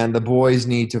 And the boys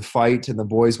need to fight, and the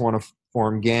boys want to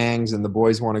form gangs, and the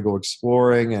boys want to go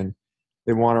exploring, and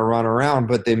they want to run around,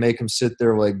 but they make them sit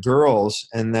there like girls.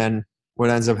 And then what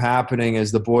ends up happening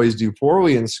is the boys do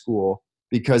poorly in school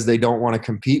because they don't want to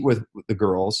compete with the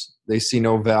girls. They see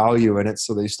no value in it,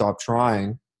 so they stop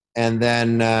trying. And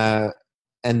then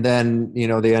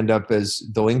they end up as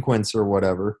delinquents or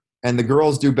whatever. And the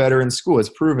girls do better in school. It's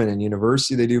proven. In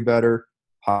university they do better.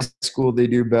 High school they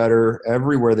do better.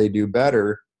 Everywhere they do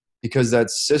better. because that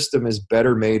system is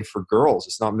better made for girls.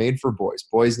 It's not made for boys.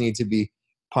 Boys need to be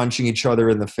punching each other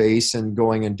in the face and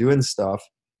going and doing stuff.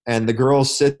 And the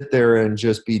girls sit there and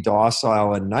just be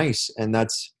docile and nice. And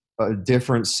that's a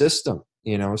different system,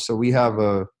 you know? So we have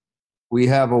a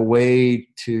way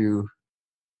to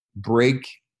break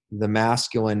the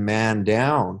masculine man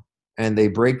down, and they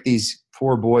break these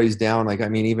poor boys down. Like, I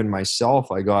mean, even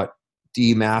myself, I got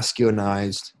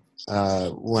demasculinized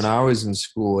when I was in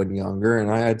school and younger,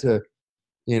 and I had to,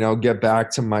 you know, get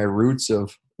back to my roots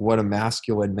of what a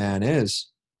masculine man is.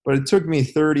 But it took me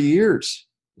 30 years,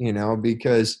 you know,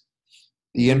 because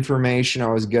the information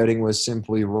I was getting was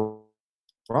simply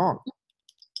wrong.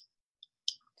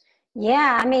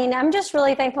 Yeah, I mean, I'm just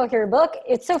really thankful for your book.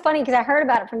 It's so funny because I heard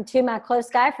about it from two of my close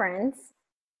guy friends,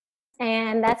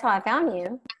 and that's how I found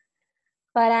you.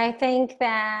 But I think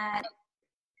that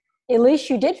at least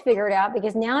you did figure it out,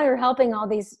 because now you're helping all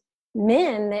these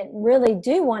men that really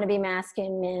do want to be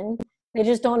masculine men. They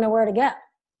just don't know where to go.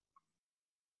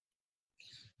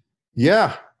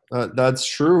 Yeah, that's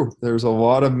true. There's a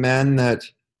lot of men that,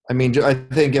 I mean, I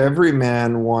think every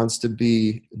man wants to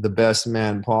be the best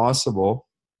man possible.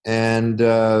 And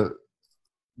the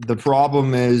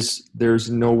problem is there's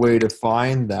no way to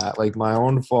find that. Like my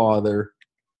own father,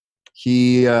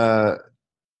 he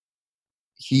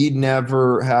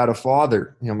never had a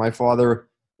father. You know, my father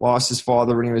lost his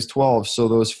father when he was 12. So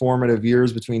those formative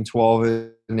years between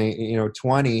 12 and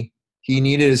 20, he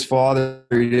needed his father.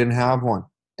 He didn't have one.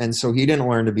 And so he didn't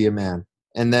learn to be a man.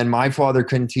 And then my father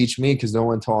couldn't teach me because no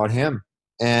one taught him.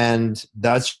 And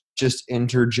that's just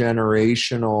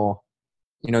intergenerational.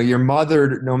 You know, your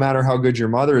mother, no matter how good your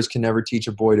mother is, can never teach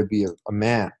a boy to be a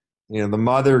man. You know, the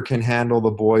mother can handle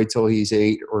the boy till he's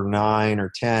 8 or 9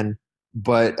 or 10.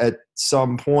 But at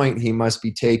some point, he must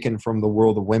be taken from the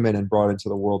world of women and brought into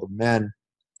the world of men.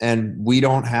 And we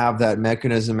don't have that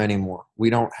mechanism anymore. We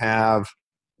don't have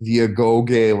the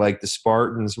agoge like the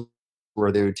Spartans,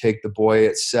 where they would take the boy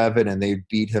at 7 and they'd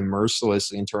beat him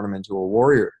mercilessly and turn him into a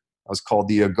warrior. That was called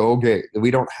the agoge.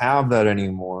 We don't have that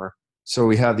anymore. So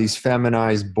we have these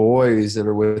feminized boys that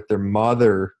are with their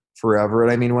mother forever.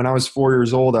 And I mean, when I was 4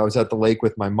 years old, I was at the lake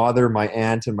with my mother, my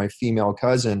aunt, and my female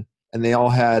cousin, and they all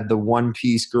had the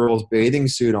one-piece girls' bathing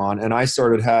suit on. And I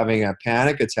started having a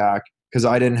panic attack because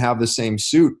I didn't have the same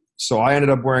suit. So I ended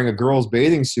up wearing a girls'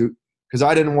 bathing suit because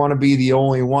I didn't want to be the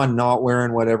only one not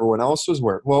wearing what everyone else was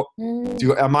wearing. Well,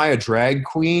 am I a drag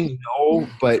queen? No,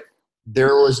 but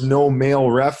there was no male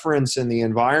reference in the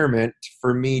environment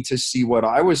for me to see what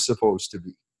I was supposed to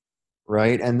be,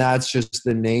 right? And that's just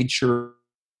the nature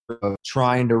of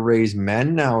trying to raise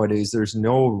men nowadays. There's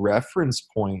no reference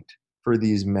point for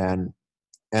these men.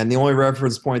 And the only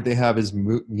reference point they have is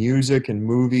music and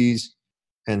movies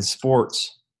and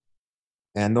sports.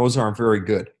 And those aren't very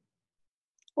good.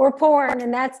 Or porn,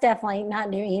 and that's definitely not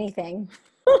doing anything.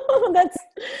 That's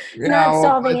not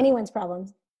solving anyone's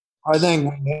problems. I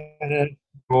think men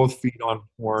both feed on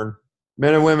porn.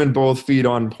 Men and women both feed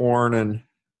on porn, and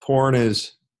porn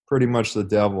is pretty much the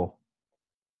devil.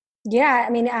 Yeah,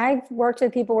 I mean, I've worked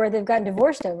with people where they've gotten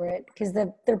divorced over it because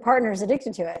their partner's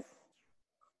addicted to it.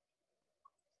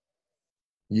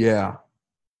 Yeah.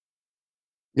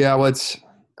 Yeah,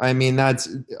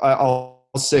 I'll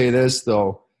say this,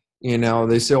 though. You know,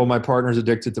 they say, oh, my partner's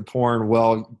addicted to porn.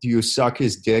 Well, do you suck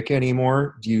his dick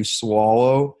anymore? Do you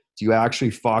swallow? Do you actually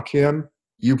fuck him?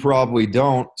 You probably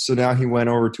don't. So now he went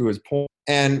over to his porn.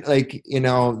 And like, you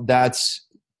know, that's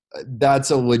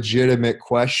a legitimate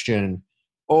question.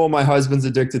 Oh, my husband's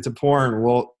addicted to porn.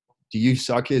 Well, do you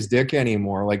suck his dick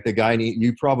anymore? Like the guy,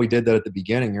 you probably did that at the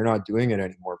beginning. You're not doing it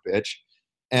anymore, bitch.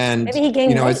 And, maybe he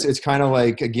gained weight. It's kind of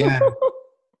like, again,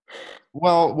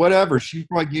 well, whatever. She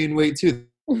probably gained weight too.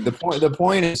 The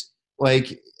point is,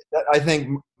 like, I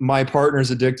think my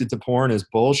partner's addicted to porn is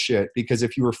bullshit, because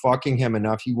if you were fucking him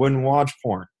enough, he wouldn't watch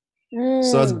porn.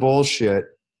 So that's bullshit.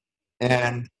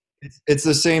 And it's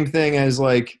the same thing as,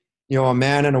 like, you know, a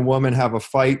man and a woman have a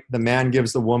fight. The man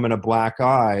gives the woman a black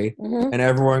eye, and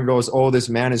everyone goes, oh, this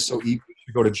man is so evil, he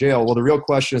should go to jail. Well, the real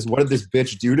question is, what did this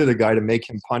bitch do to the guy to make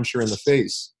him punch her in the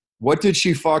face? What did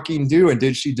she fucking do? And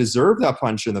did she deserve that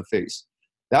punch in the face?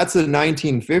 That's the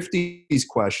 1950s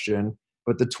question.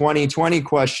 But the 2020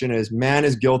 question is, man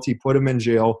is guilty, put him in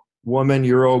jail. Woman,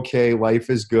 you're okay. Life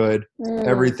is good.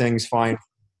 Everything's fine.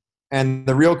 And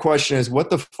the real question is, what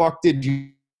the fuck did you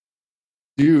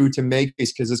do to make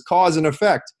this? Because it's cause and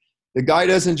effect. The guy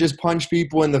doesn't just punch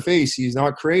people in the face. He's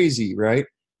not crazy, right?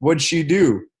 What'd she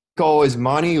do? Call his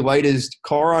money, light his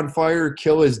car on fire,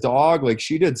 kill his dog? Like,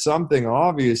 she did something,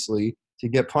 obviously, to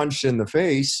get punched in the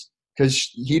face,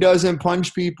 because he doesn't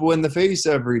punch people in the face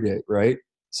every day, right?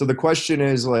 So the question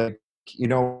is like, you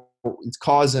know, it's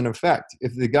cause and effect.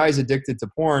 If the guy's addicted to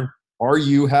porn, are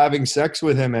you having sex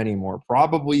with him anymore?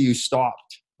 Probably you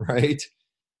stopped, right?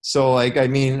 So like, I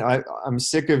mean, I'm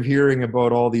sick of hearing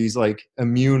about all these like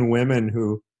immune women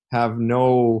who have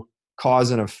no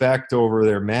cause and effect over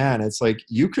their man. It's like,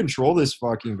 you control this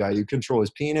fucking guy. You control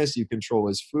his penis. You control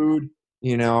his food.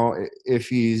 You know, if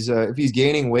he's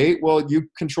gaining weight, well, you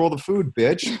control the food,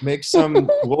 bitch. Make some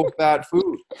low fat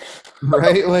food,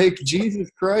 right? Like, Jesus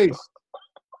Christ,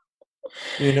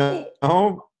 you know,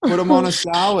 put him on a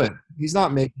salad. He's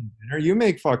not making dinner. You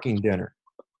make fucking dinner.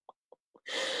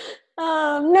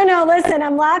 No, listen,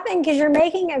 I'm laughing because you're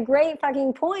making a great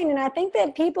fucking point. And I think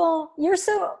that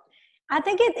I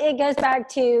think it goes back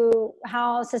to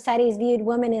how society's viewed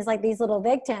women as like these little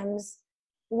victims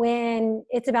when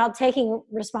it's about taking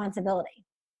responsibility.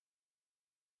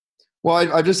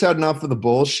 Well, I just had enough of the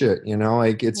bullshit, you know,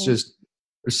 like it's just,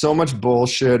 there's so much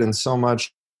bullshit and so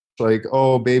much like,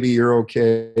 oh, baby, you're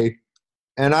okay.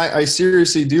 And I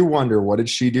seriously do wonder, what did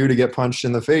she do to get punched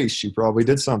in the face? She probably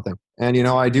did something. And, you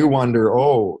know, I do wonder,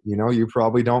 oh, you know, you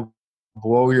probably don't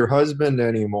blow your husband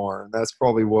anymore. That's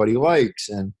probably what he likes.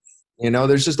 And, you know,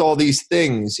 there's just all these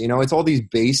things, you know, it's all these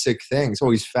basic things.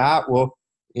 Oh, he's fat. Well,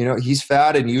 you know, he's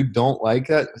fat and you don't like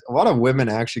that. A lot of women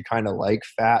actually kind of like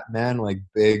fat men, like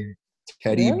big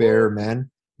teddy bear men,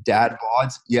 dad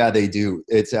bods. Yeah, they do.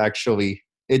 It's actually,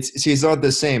 it's not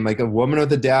the same. Like a woman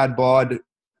with a dad bod,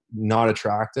 not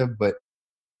attractive, but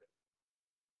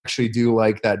actually do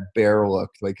like that bear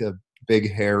look, like a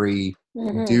big hairy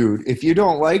dude. If you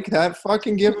don't like that,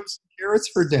 fucking give him some carrots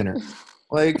for dinner.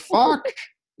 Like, fuck,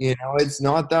 you know, it's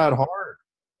not that hard.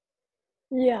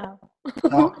 Yeah.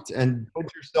 And put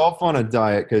yourself on a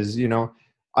diet, because, you know,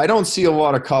 I don't see a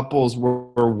lot of couples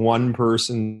where one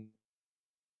person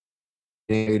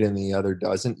gains weight and the other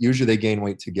doesn't. Usually they gain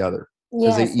weight together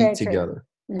because they eat together.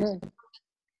 Mm-hmm.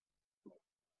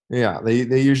 Yeah,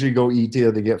 they usually go eat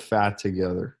together, they get fat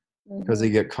together because they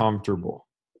get comfortable.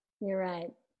 You're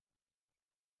right.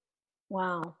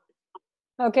 Wow.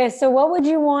 Okay, so what would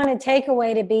you want a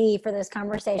takeaway to be for this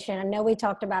conversation? I know we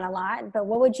talked about a lot, but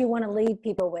what would you want to leave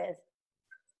people with?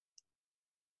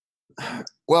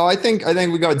 Well, I think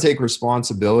we got to take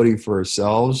responsibility for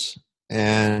ourselves,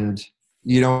 and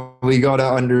you know, we got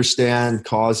to understand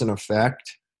cause and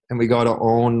effect, and we got to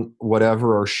own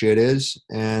whatever our shit is.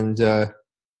 And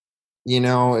you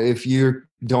know, if you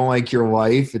don't like your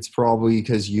life, it's probably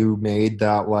because you made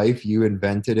that life, you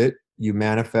invented it, you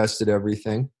manifested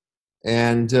everything.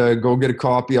 And go get a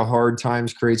copy of Hard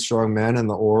Times Create Strong Men and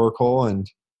the Oracle, and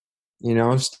you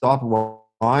know, stop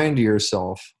lying to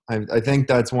yourself. I think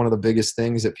that's one of the biggest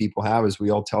things that people have, is we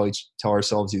all tell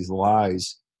ourselves these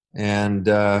lies. And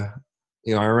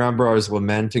you know, I remember I was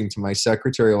lamenting to my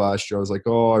secretary last year. I was like,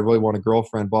 oh, I really want a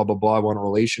girlfriend, blah blah blah, I want a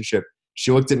relationship.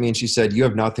 She looked at me and she said, you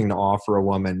have nothing to offer a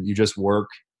woman. You just work.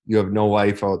 You have no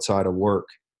life outside of work.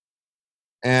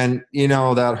 And you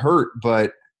know, that hurt,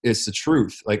 but it's the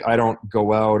truth. Like, I don't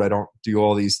go out, I don't do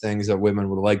all these things that women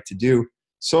would like to do.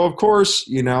 So of course,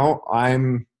 you know,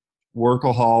 I'm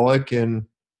workaholic, and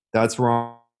that's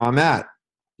where I'm at,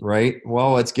 right?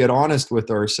 Well, let's get honest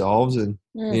with ourselves. And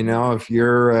you know, if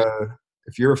you're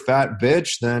a fat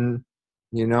bitch, then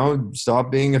you know,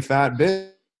 stop being a fat bitch.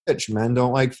 Men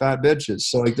don't like fat bitches.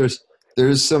 So like,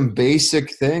 there's some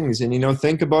basic things, and you know,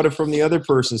 think about it from the other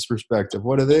person's perspective.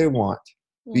 What do they want?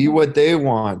 Be what they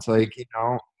want. Like, you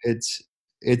know,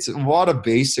 it's a lot of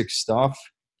basic stuff,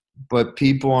 but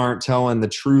people aren't telling the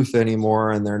truth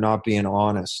anymore, and they're not being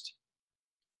honest.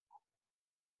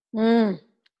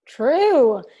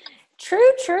 True.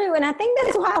 And I think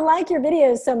that's why I like your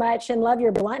videos so much and love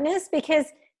your bluntness, because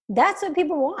that's what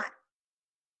people want.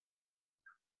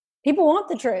 People want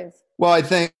the truth. Well, I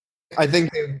think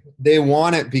they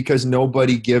want it because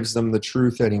nobody gives them the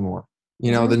truth anymore.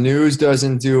 You know, the news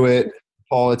doesn't do it.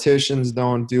 Politicians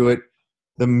don't do it.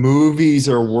 The movies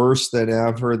are worse than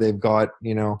ever. They've got,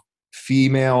 you know,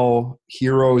 female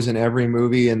heroes in every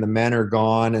movie, and the men are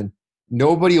gone. And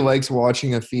nobody likes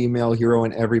watching a female hero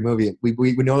in every movie.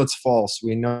 We know that's false.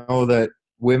 We know that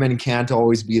women can't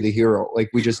always be the hero. Like,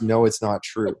 we just know it's not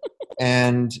true.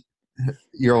 And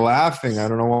you're laughing. I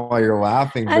don't know why you're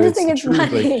laughing. I just think it's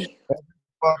funny.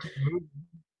 Like,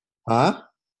 huh?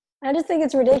 I just think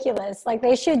it's ridiculous. Like,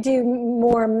 they should do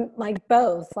more, like,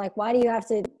 both. Like, why do you have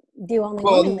to do only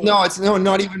one? No,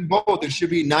 not even both. It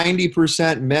should be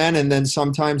 90% men, and then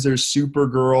sometimes there's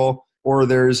Supergirl, or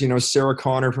there's, you know, Sarah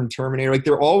Connor from Terminator. Like,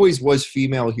 there always was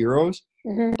female heroes,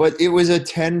 but it was a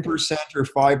 10% or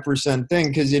 5% thing,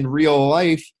 because in real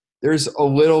life, there's a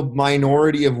little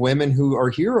minority of women who are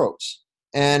heroes.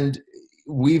 And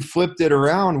we flipped it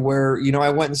around where, I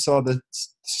went and saw the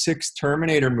sixth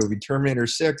Terminator movie, Terminator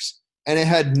 6, and it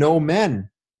had no men.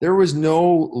 There was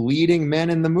no leading men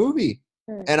in the movie.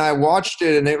 And I watched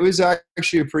it, and it was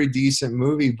actually a pretty decent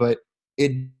movie, but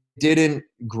it didn't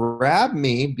grab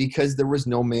me because there was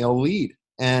no male lead.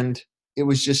 And it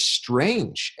was just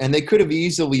strange. And they could have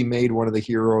easily made one of the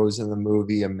heroes in the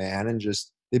movie a man, and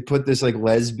they put this like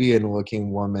lesbian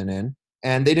looking woman in.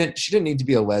 And she didn't need to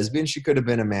be a lesbian. She could have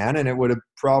been a man, and it would have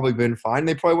probably been fine.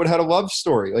 They probably would have had a love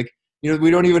story. Like, we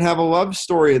don't even have a love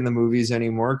story in the movies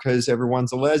anymore because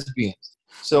everyone's a lesbian.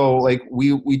 So like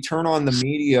we turn on the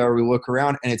media or we look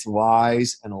around, and it's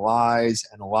lies and lies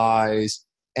and lies.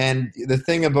 And the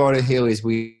thing about it, Haley, is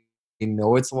we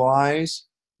know it's lies,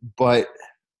 but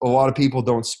a lot of people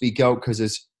don't speak out because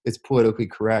it's politically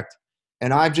correct.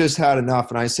 And I've just had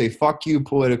enough, and I say, fuck you,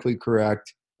 politically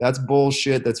correct. That's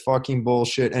bullshit. That's fucking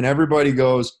bullshit. And everybody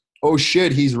goes, oh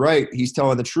shit, he's right. He's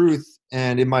telling the truth.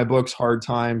 And in my books, Hard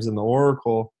Times and The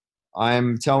Oracle,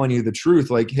 I'm telling you the truth.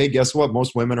 Like, hey, guess what?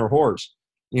 Most women are whores.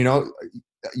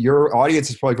 Your audience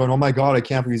is probably going, oh my God, I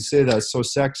can't believe you say that. It's so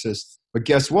sexist. But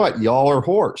guess what? Y'all are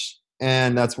whores.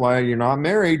 And that's why you're not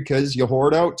married, because you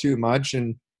hoard out too much.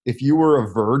 And if you were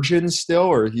a virgin still,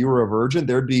 or if you were a virgin,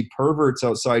 there'd be perverts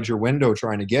outside your window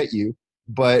trying to get you.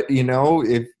 But,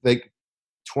 if like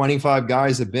 25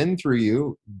 guys have been through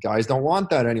you, guys don't want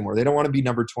that anymore. They don't want to be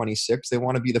number 26. They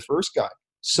want to be the first guy.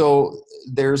 So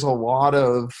there's a lot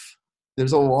of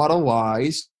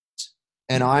lies.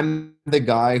 And I'm the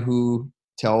guy who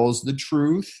tells the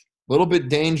truth. A little bit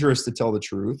dangerous to tell the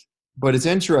truth, but it's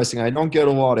interesting. I don't get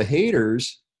a lot of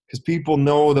haters because people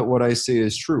know that what I say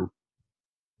is true.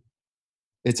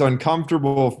 It's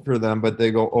uncomfortable for them, but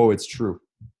they go, oh, it's true.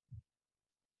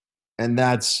 And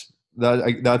that's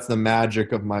the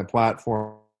magic of my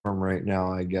platform right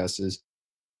now, I guess, is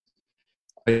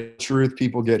truth.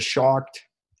 People get shocked.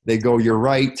 They go, you're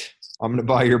right. I'm going to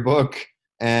buy your book.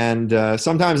 And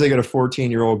sometimes they get a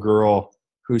 14-year-old girl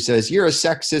who says, you're a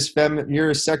sexist,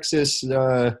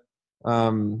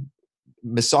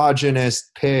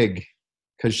 misogynist pig,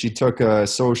 because she took a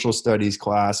social studies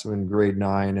class in grade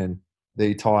 9, and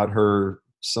they taught her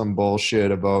some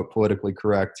bullshit about politically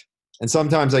correct. And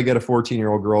sometimes I get a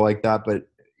 14-year-old girl like that. But,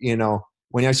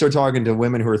 when I start talking to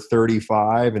women who are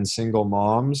 35 and single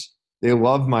moms, they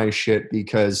love my shit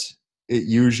because it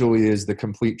usually is the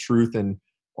complete truth and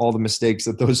all the mistakes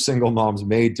that those single moms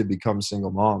made to become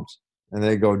single moms. And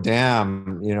they go,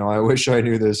 damn, I wish I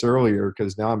knew this earlier,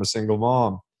 because now I'm a single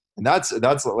mom. And that's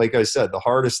like I said, the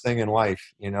hardest thing in life.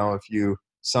 If you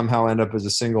somehow end up as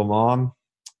a single mom,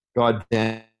 God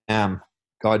damn,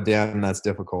 that's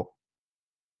difficult.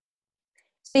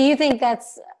 So you think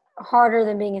that's harder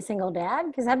than being a single dad?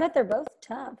 Because I bet they're both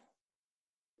tough.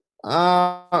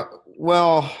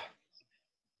 Well,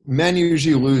 men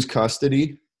usually lose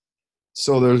custody.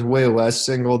 So there's way less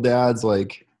single dads.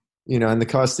 Like, in the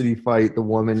custody fight, the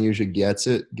woman usually gets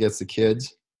the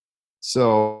kids.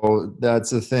 So that's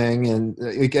the thing.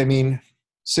 And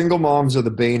single moms are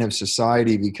the bane of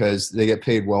society because they get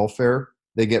paid welfare.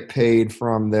 They get paid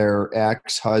from their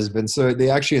ex-husband. So they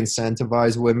actually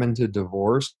incentivize women to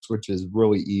divorce, which is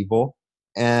really evil.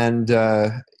 And,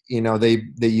 they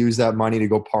use that money to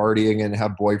go partying and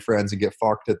have boyfriends and get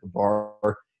fucked at the bar.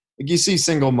 Like, you see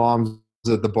single moms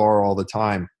at the bar all the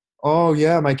time. Oh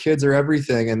yeah, my kids are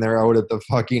everything. And they're out at the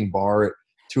fucking bar at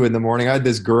 2 a.m. I had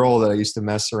this girl that I used to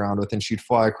mess around with, and she'd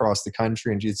fly across the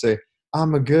country and she'd say,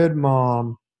 I'm a good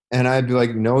mom. And I'd be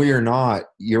like, no, you're not.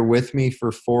 You're with me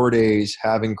for 4 days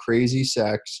having crazy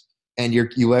sex, and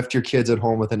you left your kids at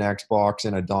home with an Xbox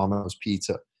and a Domino's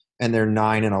pizza, and they're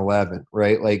 9 and 11,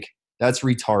 right? Like, that's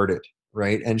retarded,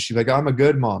 right? And she's like, I'm a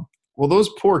good mom. Well, those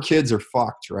poor kids are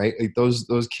fucked, right? Like those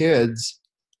kids,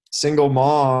 single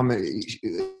mom,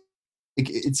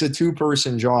 it's a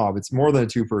 2-person job. It's more than a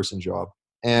 2-person job.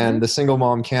 And the single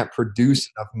mom can't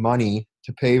produce enough money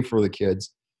to pay for the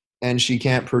kids, and she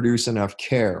can't produce enough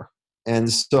care.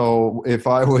 And so if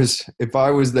I was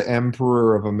the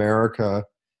emperor of America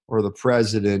or the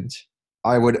president,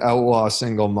 I would outlaw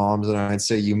single moms, and I'd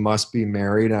say, you must be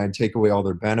married, and I'd take away all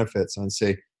their benefits. And I'd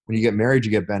say, when you get married, you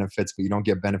get benefits, but you don't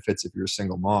get benefits if you're a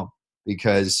single mom,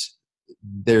 because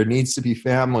there needs to be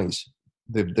families.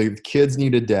 The kids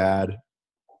need a dad.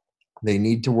 They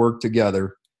need to work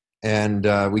together. And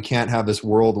we can't have this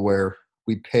world where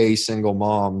we pay single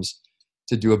moms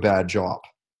to do a bad job,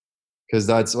 because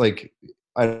that's like,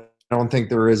 I don't think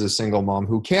there is a single mom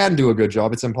who can do a good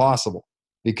job. It's impossible,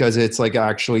 because it's like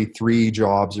actually 3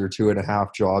 jobs or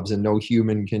 2.5 jobs, and no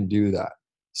human can do that.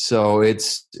 So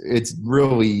it's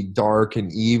really dark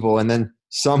and evil. And then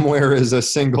somewhere is a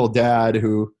single dad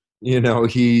who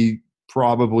he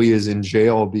probably is in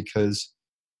jail because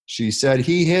she said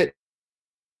he hit,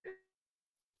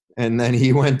 and then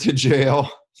he went to jail,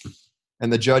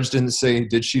 and the judge didn't say,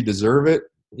 did she deserve it?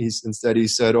 Instead he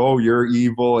said, oh, you're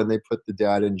evil, and they put the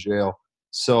dad in jail.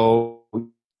 So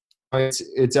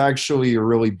it's actually a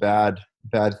really bad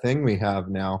thing we have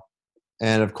now.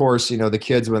 And of course, the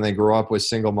kids, when they grow up with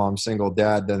single mom, single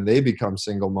dad, then they become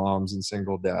single moms and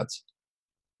single dads.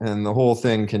 And the whole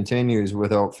thing continues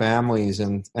without families.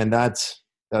 And that's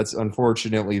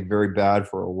unfortunately very bad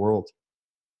for our world.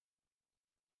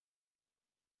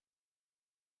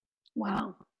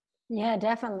 Wow. Yeah,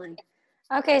 definitely.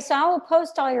 Okay, so I will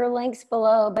post all your links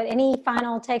below, but any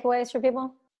final takeaways for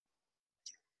people?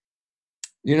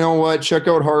 You know what? Check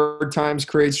out Hard Times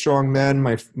Create Strong Men,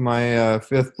 my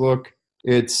 5th book.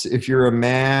 It's if you're a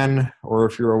man or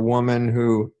if you're a woman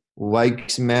who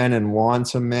likes men and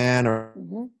wants a man or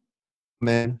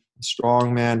man,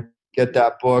 strong man, get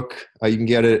that book. You can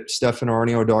get it at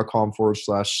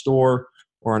stefanarnio.com/store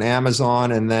or on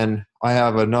Amazon. And then I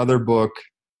have another book,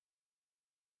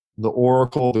 The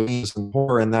Oracle,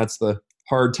 and that's the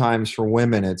Hard Times for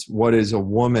Women. It's what is a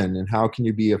woman and how can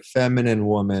you be a feminine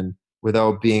woman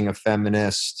without being a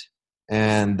feminist.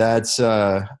 And that's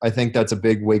I think that's a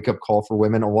big wake-up call for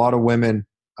women. A lot of women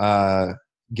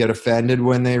get offended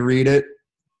when they read it.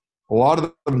 A lot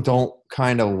of them don't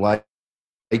kind of like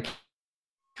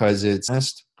because it's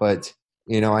honest, but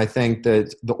I think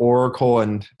that the Oracle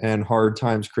and Hard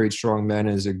Times Create Strong Men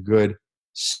is a good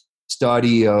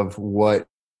study of what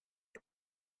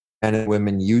men and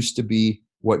women used to be,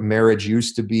 what marriage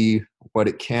used to be, what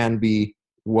it can be,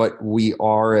 what we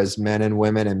are as men and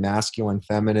women, and masculine,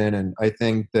 feminine. And I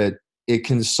think that it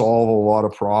can solve a lot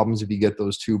of problems if you get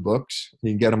those 2 books.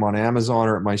 You can get them on Amazon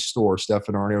or at my store,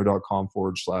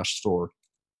 stefanarnio.com/store.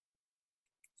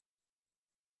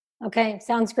 Okay,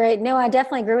 sounds great. No, I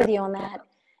definitely agree with you on that.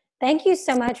 Thank you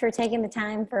so much for taking the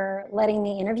time for letting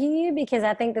me interview you, because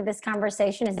I think that this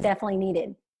conversation is definitely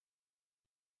needed.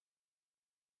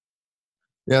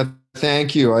 Yeah,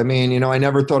 thank you. I mean, I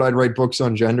never thought I'd write books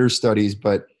on gender studies,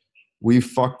 but we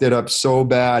fucked it up so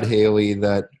bad, Haley,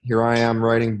 that here I am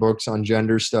writing books on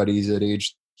gender studies at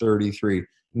age 33.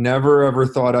 Never ever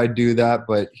thought I'd do that,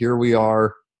 but here we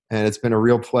are, and it's been a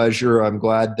real pleasure. I'm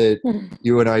glad that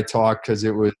you and I talked because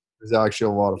it was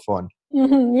actually a lot of fun.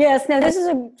 Yes, no, this is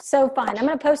so fun. I'm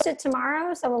going to post it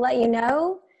tomorrow, so we'll let you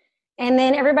know. And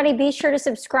then everybody be sure to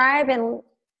subscribe and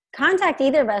contact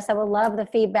either of us. I would love the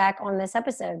feedback on this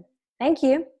episode. Thank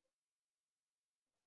you.